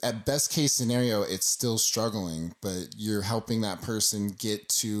your at best case scenario, it's still struggling, but you're helping that person get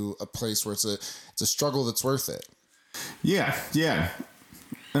to a place where it's a struggle that's worth it. Yeah.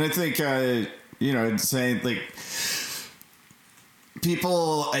 And I think you know, saying like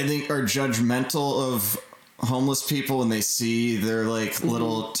people, I think, are judgmental of homeless people when they see their like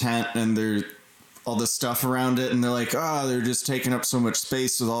little tent and their all this stuff around it, and they're like, oh, they're just taking up so much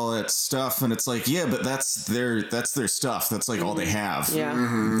space with all that stuff. And it's like, yeah, but that's their stuff. That's like all they have. Yeah.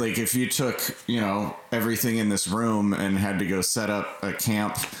 Like, if you took, you know, everything in this room and had to go set up a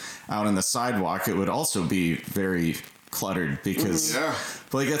camp out on the sidewalk, it would also be very cluttered, because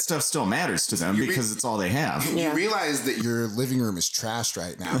but like that stuff still matters to them because it's all they have. You realize that your living room is trashed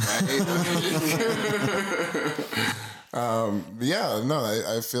right now, right?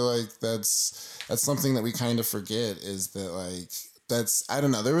 I feel like that's something that we kind of forget, is that like that's, I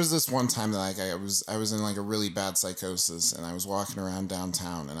don't know, there was this one time that like I was in like a really bad psychosis, and I was walking around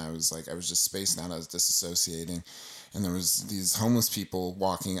downtown, and I was just spacing out, I was disassociating. And there was these homeless people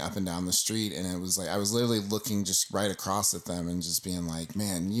walking up and down the street, and it was like I was literally looking just right across at them and just being like,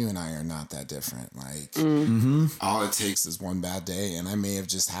 man, you and I are not that different. Like, all it takes is one bad day, and I may have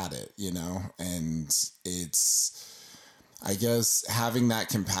just had it, you know? And it's, I guess, having that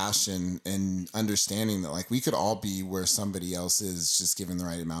compassion and understanding that like we could all be where somebody else is, just given the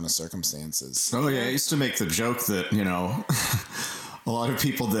right amount of circumstances. Oh yeah, I used to make the joke that, you know, a lot of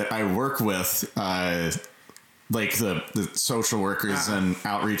people that I work with, like the social workers and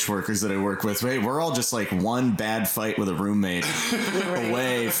outreach workers that I work with, hey, we're all just like one bad fight with a roommate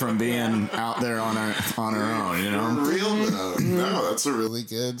away from being out there on our own, you know? Real though. No, that's a really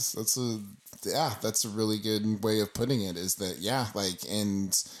good way of putting it, is that,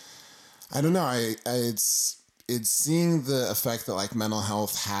 and I don't know, it's seeing the effect that like mental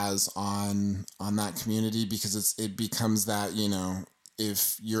health has on that community, because it becomes that, you know,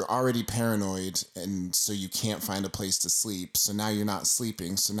 if you're already paranoid and so you can't find a place to sleep, so now you're not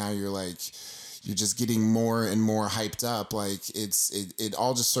sleeping, so now you're just getting more and more hyped up, like it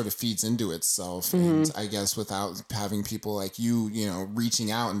all just sort of feeds into itself. And I guess without having people like you know, reaching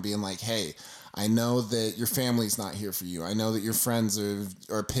out and being like, hey, I know that your family's not here for you. I know that your friends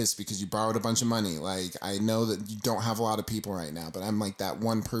are pissed because you borrowed a bunch of money. Like, I know that you don't have a lot of people right now, but I'm like that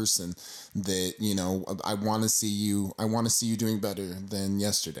one person that, you know, I want to see you doing better than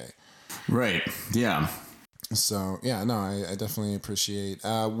yesterday. Right. Yeah. So yeah, no, I definitely appreciate.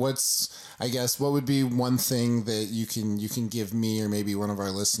 What would be one thing that you can give me or maybe one of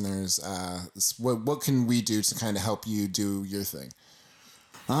our listeners? What can we do to kind of help you do your thing?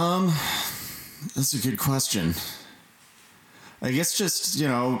 That's a good question. I guess just,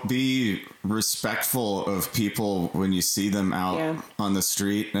 be respectful of people when you see them out on the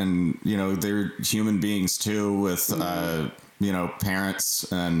street, and, they're human beings too with,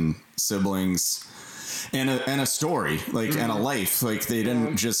 parents and siblings and a story, and a life. Like they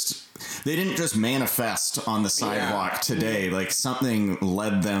didn't just manifest on the sidewalk today. like something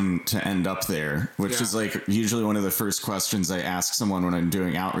led them to end up there, which is usually one of the first questions I ask someone when I'm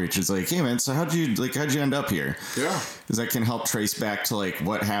doing outreach. Is like, hey man, so how'd you end up here? Because that can help trace back to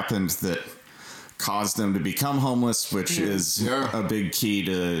what happened that caused them to become homeless, which is a big key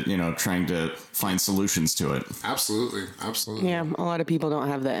to trying to find solutions to it. Absolutely. Yeah, a lot of people don't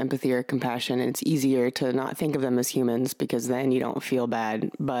have the empathy or compassion. It's easier to not think of them as humans because then you don't feel bad,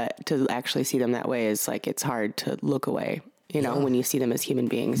 but to actually see them that way is it's hard to look away, when you see them as human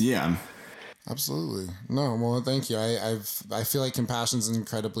beings. Yeah. Absolutely. No, well, thank you. I feel like compassion is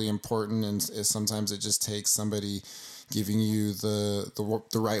incredibly important, and sometimes it just takes somebody giving you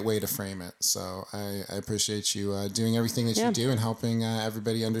the right way to frame it. So I appreciate you doing everything that you do and helping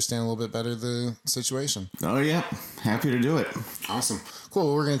everybody understand a little bit better the situation. Oh yeah, happy to do it. Awesome. Cool.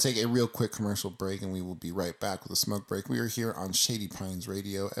 Well, we're going to take a real quick commercial break, and we will be right back with a smoke break. We are here on Shady Pines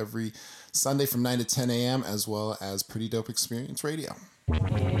Radio every Sunday from 9 to 10 a.m. as well as Pretty Dope Experience Radio.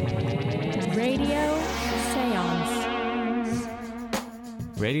 Radio Seance.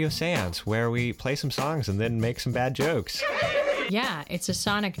 Radio Seance, where we play some songs and then make some bad jokes. Yeah, it's a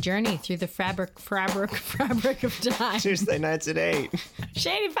sonic journey through the fabric of time. Tuesday nights at 8.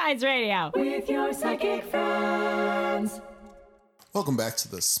 Shady Pines Radio. With your psychic friends. Welcome back to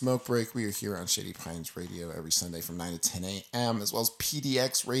the Smoke Break. We are here on Shady Pines Radio every Sunday from 9 to 10 a.m. as well as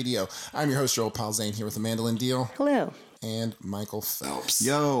PDX Radio. I'm your host, your old pal Zane, here with Amanda Deal. Hello. And Michael Phelps.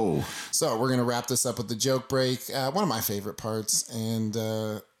 Yo. So we're going to wrap this up with the joke break. One of my favorite parts. And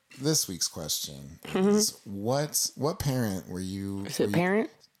this week's question is, what parent were you? Is it parent?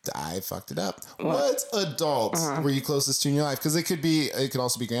 I fucked it up. What adult were you closest to in your life? Because it could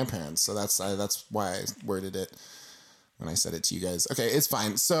also be grandparents. So that's why I worded it when I said it to you guys. Okay, it's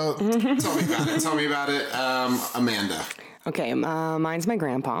fine. So Tell me about it. Amanda. Okay, mine's my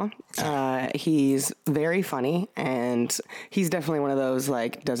grandpa. He's very funny, and he's definitely one of those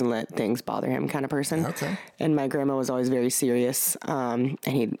doesn't let things bother him kind of person. Okay. And my grandma was always very serious, and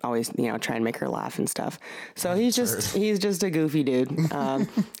he'd always try and make her laugh and stuff. So he's just a goofy dude.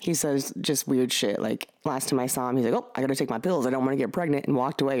 He says just weird shit. Like last time I saw him, he's like, "Oh, I gotta take my pills. I don't want to get pregnant," and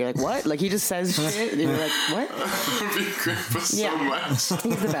walked away. You're like, "What?" Like he just says shit. And you're like, "What?" I love your grandpa so much.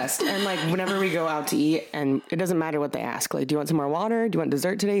 He's the best. And whenever we go out to eat, and it doesn't matter what they ask. Like, do you want some more water? Do you want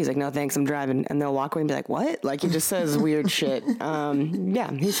dessert today? He's like, no, thanks, I'm driving. And they'll walk away and be like, what? Like, he just says weird shit.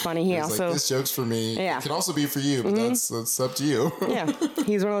 Yeah, he's funny. He also, this joke's for me. Yeah. It can also be for you, but that's up to you. Yeah,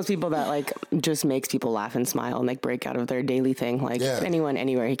 he's one of those people that just makes people laugh and smile and break out of their daily thing. Anyone,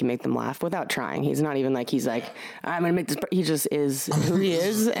 anywhere, he can make them laugh without trying. He's not even he's like, I'm gonna make this. He just is who he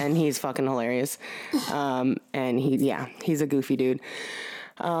is, and he's fucking hilarious. And he's a goofy dude.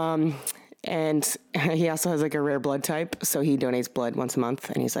 And he also has a rare blood type, so he donates blood once a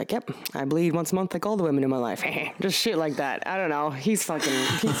month. And he's like, "Yep, I bleed once a month like all the women in my life." Just shit like that. I don't know. He's goofy.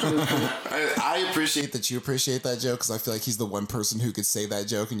 I appreciate that you appreciate that joke, because I feel like he's the one person who could say that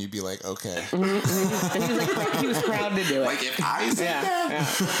joke and you'd be like, okay. And he was proud to do it. If I say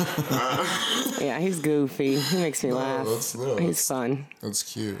that. Yeah, he's goofy. He makes me laugh. He's fun. That's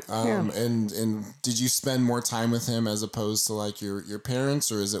cute. And did you spend more time with him as opposed to your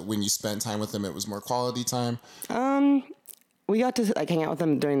parents, or is it when you spent time with him it was more quality time? We got to hang out with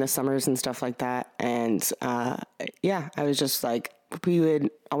him during the summers and stuff like that, and I was just we would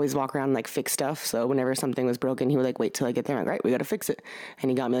always walk around and fix stuff. So whenever something was broken, he would wait till I get there. I'm like, right, we got to fix it.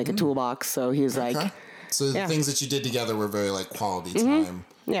 And he got me a toolbox. So he was so the things that you did together were very quality time.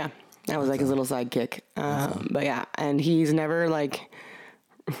 Yeah, that was his little sidekick. But yeah, and he's never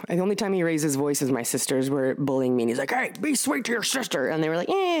the only time he raised his voice is my sisters were bullying me, and he's like, "Hey, be sweet to your sister," and they were like,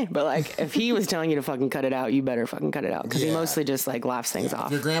 "Eh." But if he was telling you to fucking cut it out, you better fucking cut it out, because he mostly just laughs things off.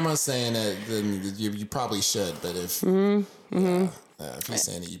 If your grandma's saying it, then you probably should. But if If he's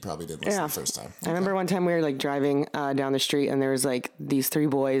saying it, you probably didn't listen the first time. I remember one time we were like driving down the street, and there was like these 3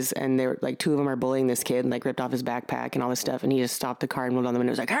 boys, and they were like 2 of them are bullying this kid, and like ripped off his backpack and all this stuff, and he just stopped the car and rolled on them, and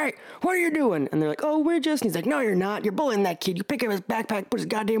he was like, "Hey, what are you doing?" And they're like, "Oh, we're just." And he's like, "No, you're not. You're bullying that kid. You pick up his backpack, put his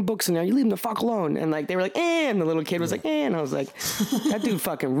goddamn books in there. You leave him the fuck alone." And like they were like, "Eh," and the little kid was like, "Eh," and I was like, "That dude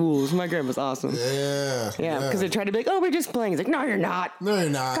fucking rules." My grandma was awesome. Yeah. Yeah, because they tried to be like, "Oh, we're just playing." He's like, "No, you're not. No, you're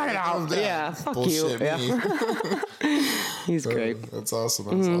not. Cut it out." Yeah, fuck you. Bullshit me. Yeah. He's great. That's awesome.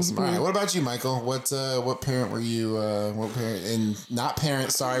 That's awesome. All right. What about you, Michael? What parent were you? What parent? And not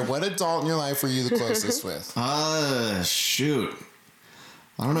parent. Sorry. What adult in your life were you the closest with? Shoot.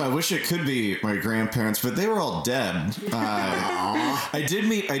 I don't know. I wish it could be my grandparents, but they were all dead. I did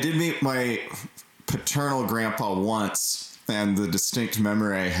meet my paternal grandpa once. And the distinct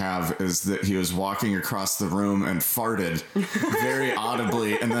memory I have is that he was walking across the room and farted very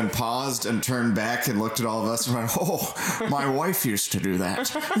audibly and then paused and turned back and looked at all of us and went, "Oh, my wife used to do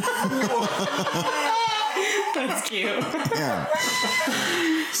that." That's cute. Yeah.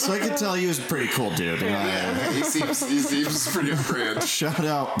 So I could tell he was a pretty cool dude. He seems pretty grand. Shout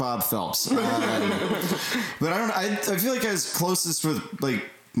out Bob Phelps. But I feel like I was closest with like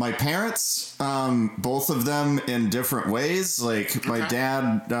my parents, both of them in different ways. Like my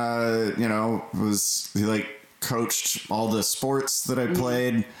dad, he like coached all the sports that I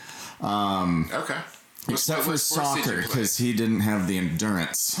played. Okay. Except for soccer, because he didn't have the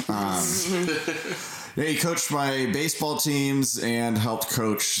endurance. Yeah, he coached my baseball teams and helped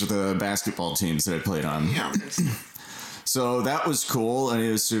coach the basketball teams that I played on. Yeah. So that was cool, and he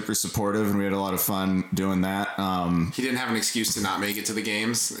was super supportive, and we had a lot of fun doing that. He didn't have an excuse to not make it to the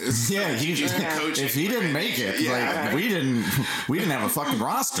games. Yeah, if he didn't make it, like we didn't have a fucking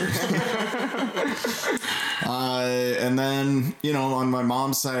roster. And then, on my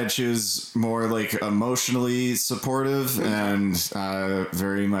mom's side, she was more like emotionally supportive and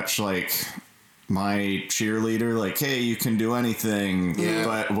very much like my cheerleader, like, "Hey, you can do anything,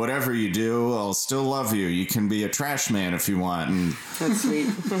 but whatever you do, I'll still love you. You can be a trash man if you want." And that's sweet.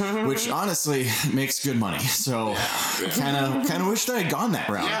 Which honestly makes good money. So kind of wish that I'd gone that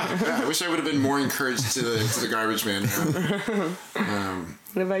route. Yeah, I wish I would have been more encouraged to the garbage man.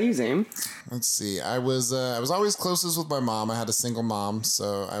 What about you, Zane? Let's see. I was always closest with my mom. I had a single mom,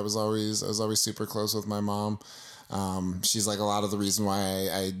 so I was always super close with my mom. She's like a lot of the reason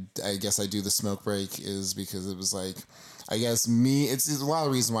why I guess I do the smoke break is because it was like, I guess it's a lot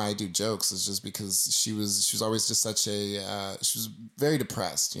of the reason why I do jokes is just because she was always just such a, she was very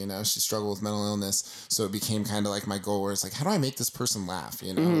depressed, she struggled with mental illness. So it became kind of like my goal where it's like, how do I make this person laugh?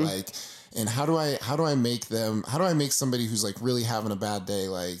 Like, and how do I make somebody who's like really having a bad day,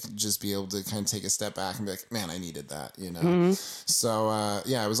 like just be able to kind of take a step back and be like, man, I needed that, So,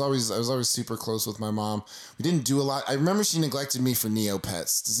 I was always super close with my mom. We didn't do a lot. I remember she neglected me for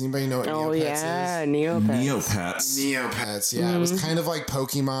Neopets. Does anybody know what Neopets is? Neopets. Yeah. It was kind of like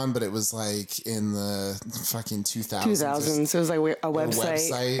Pokemon, but it was like in the fucking 2000s. So it was like a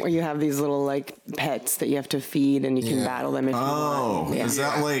website where you have these little like pets that you have to feed and you can battle them if you want. Is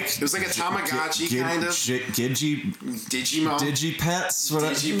that like... It was like a Tamagotchi kind of. Digimon. Digipets?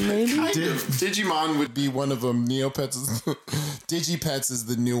 Digimon would be one of them. Neopets. Digipets is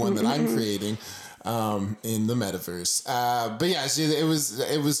the new one that I'm creating in the metaverse. But yeah,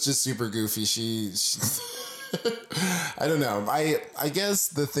 it was just super goofy. She I don't know. I guess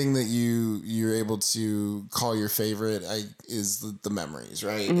the thing that you're able to call your favorite is the memories,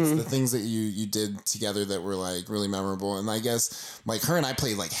 right? Mm-hmm. It's the things that you did together that were like really memorable. And I guess like her and I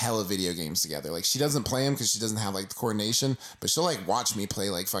played like hella video games together. Like she doesn't play them because she doesn't have like the coordination, but she'll like watch me play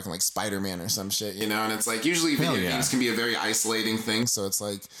like fucking like Spider-Man or some shit, and it's like usually video games can be a very isolating thing. So it's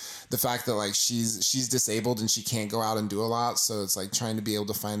like the fact that like she's disabled and she can't go out and do a lot. So it's like trying to be able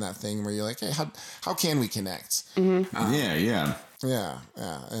to find that thing where you're like, hey, how can we connect? Mm-hmm. Yeah.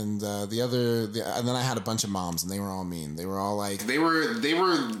 And and then I had a bunch of moms and they were all mean. They were all like, they were,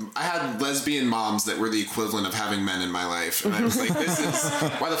 I had lesbian moms that were the equivalent of having men in my life. And I was like,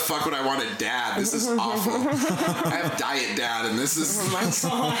 why the fuck would I want a dad? This is awful. I have diet dad and this is,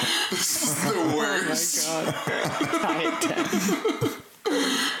 this is the worst. Oh my God. Diet dad.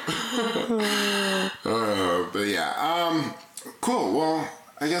 But yeah. Cool. Well,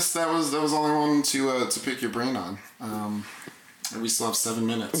 I guess that was all I wanted to pick your brain on. We still have 7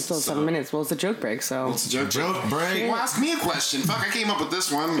 minutes. We still have 7 minutes. Well, it's a joke break, so. Well, it's a joke break. Well, ask me a question. Fuck, I came up with this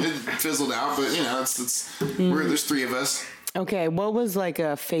one. It fizzled out, but there's 3 of us. Okay, what was like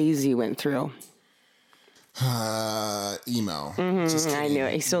a phase you went through? Emo. Mm-hmm, I knew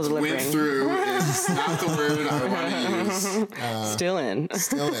it. He's still delivering. Went through is not the word I want to use. Still in.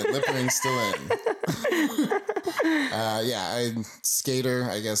 Still in. Lip ring still in. I skater,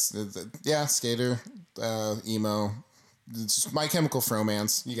 I guess. Yeah, skater, emo. It's just My Chemical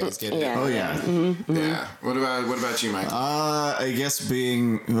Romance. You guys get it. Oh yeah. Mm-hmm. Yeah. What about you, Mike? I guess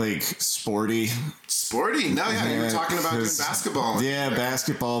being like sporty. Sporty? No, yeah. You were talking about doing basketball. Yeah,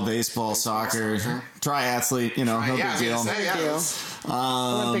 basketball, baseball, soccer, triathlete. No big deal.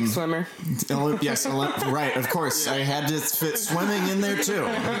 Olympic swimmer. Yes, right. Of course, I had to fit swimming in there too.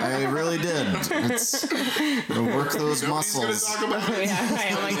 I really did. It's work those muscles. Talk about it. Yeah,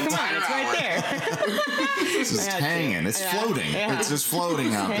 right. I'm like, come on, it's right there. It's just hanging. It's floating. Yeah. It's just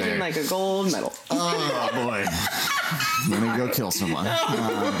floating out Hanging there. like a gold medal. Oh boy. I'm gonna go kill someone.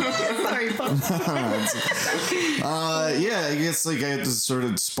 Sorry, Yeah, I guess like I was sort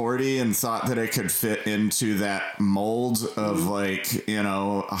of sporty and thought that I could fit into that mold of like,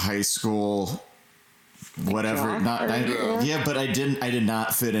 a high school whatever. But I did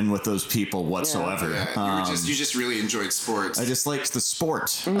not fit in with those people whatsoever. Yeah, you just really enjoyed sports. I just liked the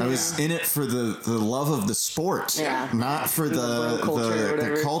sport. I was in it for the love of the sport, not for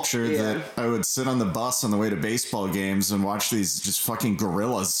the culture that I would sit on the bus on the way to baseball games and watch these just fucking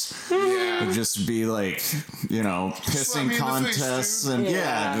gorillas. Would just be like, pissing contests and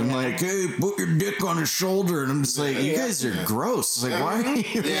like, hey, put your dick on his shoulder, and I'm just like, you guys are gross. Like, why are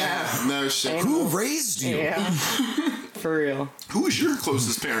you? Yeah, no shit. Who raised you? Yeah. For real. Who is your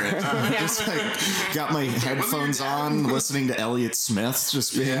closest parent? Just like got my headphones on, listening to Elliott Smith,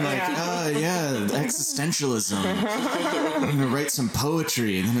 just being existentialism. I'm gonna write some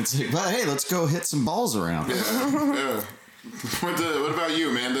poetry, and then it's like, well, hey, let's go hit some balls around. Yeah. What about you,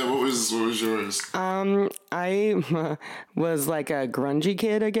 Amanda? What was yours? I was like a grungy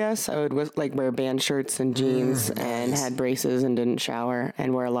kid, I guess. I would like wear band shirts and jeans and had braces and didn't shower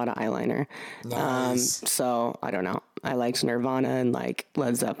and wear a lot of eyeliner. Nice. So I don't know. I liked Nirvana and like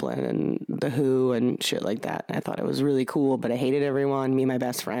Led Zeppelin and The Who and shit like that. I thought it was really cool, but I hated everyone. Me and my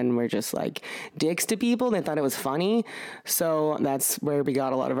best friend were just like dicks to people. They thought it was funny. So that's where we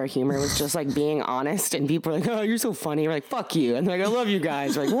got a lot of our humor, was just like being honest. And people were like, oh, you're so funny. We're like, fuck you. And they're like, I love you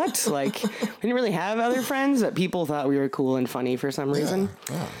guys. We're like, what? Like, we didn't really have other friends, but people thought we were cool and funny for some reason.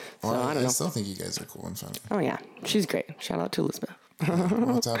 Yeah. Well, So I don't know. I still think you guys are cool and funny. Oh, yeah. She's great. Shout out to Elizabeth. We'll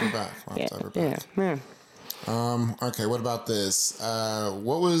have to have her back. Yeah. Okay, what about this?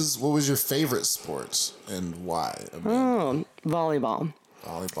 What was your favorite sport and why? Oh, volleyball.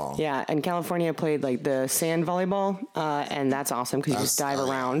 Volleyball. Yeah, in California, I played like the sand volleyball, and that's awesome because you just dive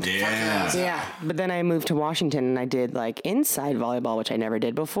around. Yeah. But then I moved to Washington and I did like inside volleyball, which I never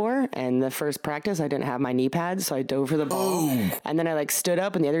did before. And the first practice, I didn't have my knee pads, so I dove for the ball. And then I like stood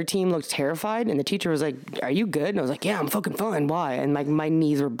up, and the other team looked terrified. And the teacher was like, "Are you good?" And I was like, "Yeah, I'm fucking fine." Why? And like my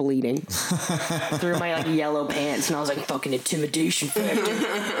knees were bleeding through my like yellow pants, and I was like, "Fucking intimidation factor."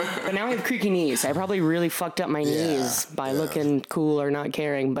 But now I have creaky knees. I probably really fucked up my knees by looking cool or not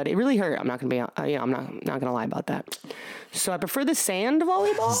caring, but it really hurt. I'm not gonna be, I'm not gonna lie about that. So I prefer the sand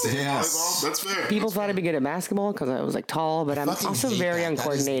volleyball. Volleyball, that's fair. People thought I'd be good at basketball because I was like tall, but I'm also very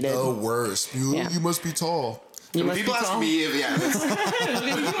uncoordinated. That is the worst. You must be tall. You must People be ask tall. me if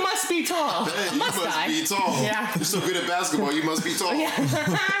You must be tall. you must be tall. Yeah. You're so good at basketball, you must be tall. Yeah.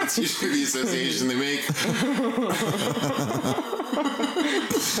 That's usually the association they make.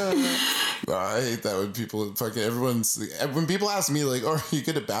 I hate that when people when people ask me like, "Oh, are you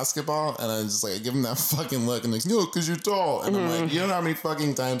good at basketball?" And I'm just like, I give them that fucking look and like, "No, because you're tall." And I'm like, you don't know how many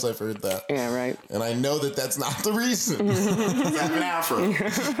fucking times I've heard that. Yeah, right. And I know that that's not the reason. I'm an afro.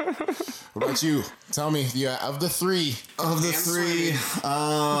 What about you? Tell me, of the three,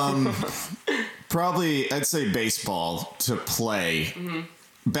 probably I'd say baseball to play.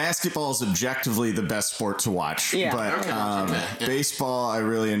 Basketball is objectively the best sport to watch, but baseball I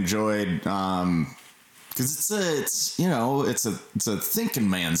really enjoyed because it's a thinking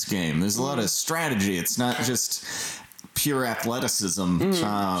man's game. There's a lot of strategy. It's not just pure athleticism. There's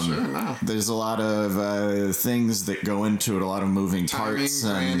a lot of things that go into it, a lot of moving parts,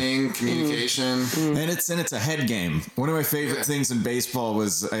 planning, communication, and it's a head game. One of my favorite things in baseball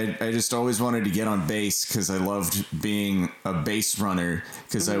was I just always wanted to get on base because I loved being a base runner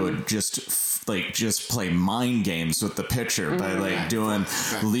because I would just play mind games with the pitcher by like doing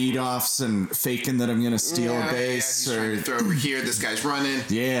leadoffs and faking that I'm gonna steal a base or throw over here. This guy's running.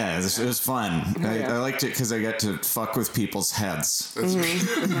 Yeah, it was fun. I liked it because I got to fuck with people's heads. That's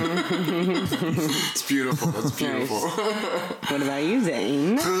it's beautiful. That's beautiful. What about you,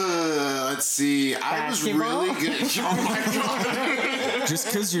 Zane? Let's see. I was really good. Oh my god! Just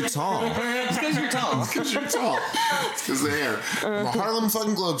because you're tall. Just because you're tall. Because you're tall. It's because of the hair. I'm a Harlem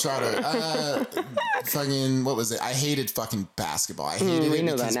fucking Globetrotter. Fucking, what was it? I hated fucking basketball. I hated it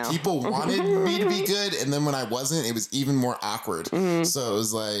because people wanted me to be good, and then when I wasn't, it was even more awkward. So it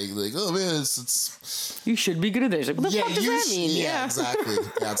was like, oh man, it's you should be good at this. Like, what the fuck does that mean? Yeah, exactly.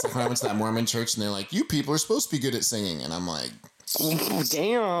 Yeah, it's like when I went to that Mormon church, and they're like, you people are supposed to be good at singing, and I'm like, oh,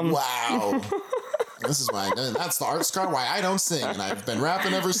 damn. Wow. This is why that's the art scar why I don't sing, and I've been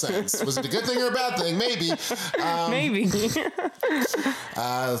rapping ever since. Was it a good thing or a bad thing? Maybe. Maybe.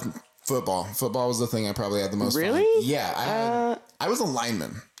 Football was the thing I probably had the most really? fun. Yeah, I was a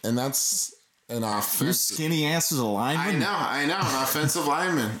lineman, and that's an offensive. Your skinny ass was a lineman? I know, an offensive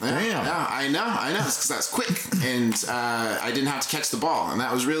lineman. Yeah, I know. It's because that's quick, and I didn't have to catch the ball, and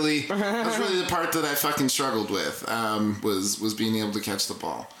that was really the part that I fucking struggled with. Was being able to catch the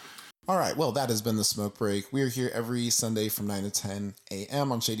ball. All right, well, that has been the Smoke Break. We are here every Sunday from 9 to 10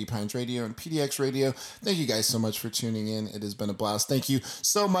 a.m. on Shady Pines Radio and PDX Radio. Thank you guys so much for tuning in. It has been a blast. Thank you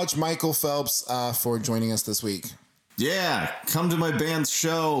so much, Michael Phelps, for joining us this week. Yeah, come to my band's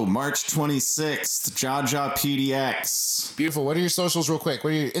show, March 26th, Jaja PDX. Beautiful. What are your socials real quick?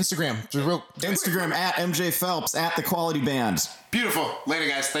 What are your Instagram? Instagram at MJ Phelps, at The Quality Band. Beautiful. Later,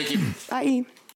 guys. Thank you. Bye.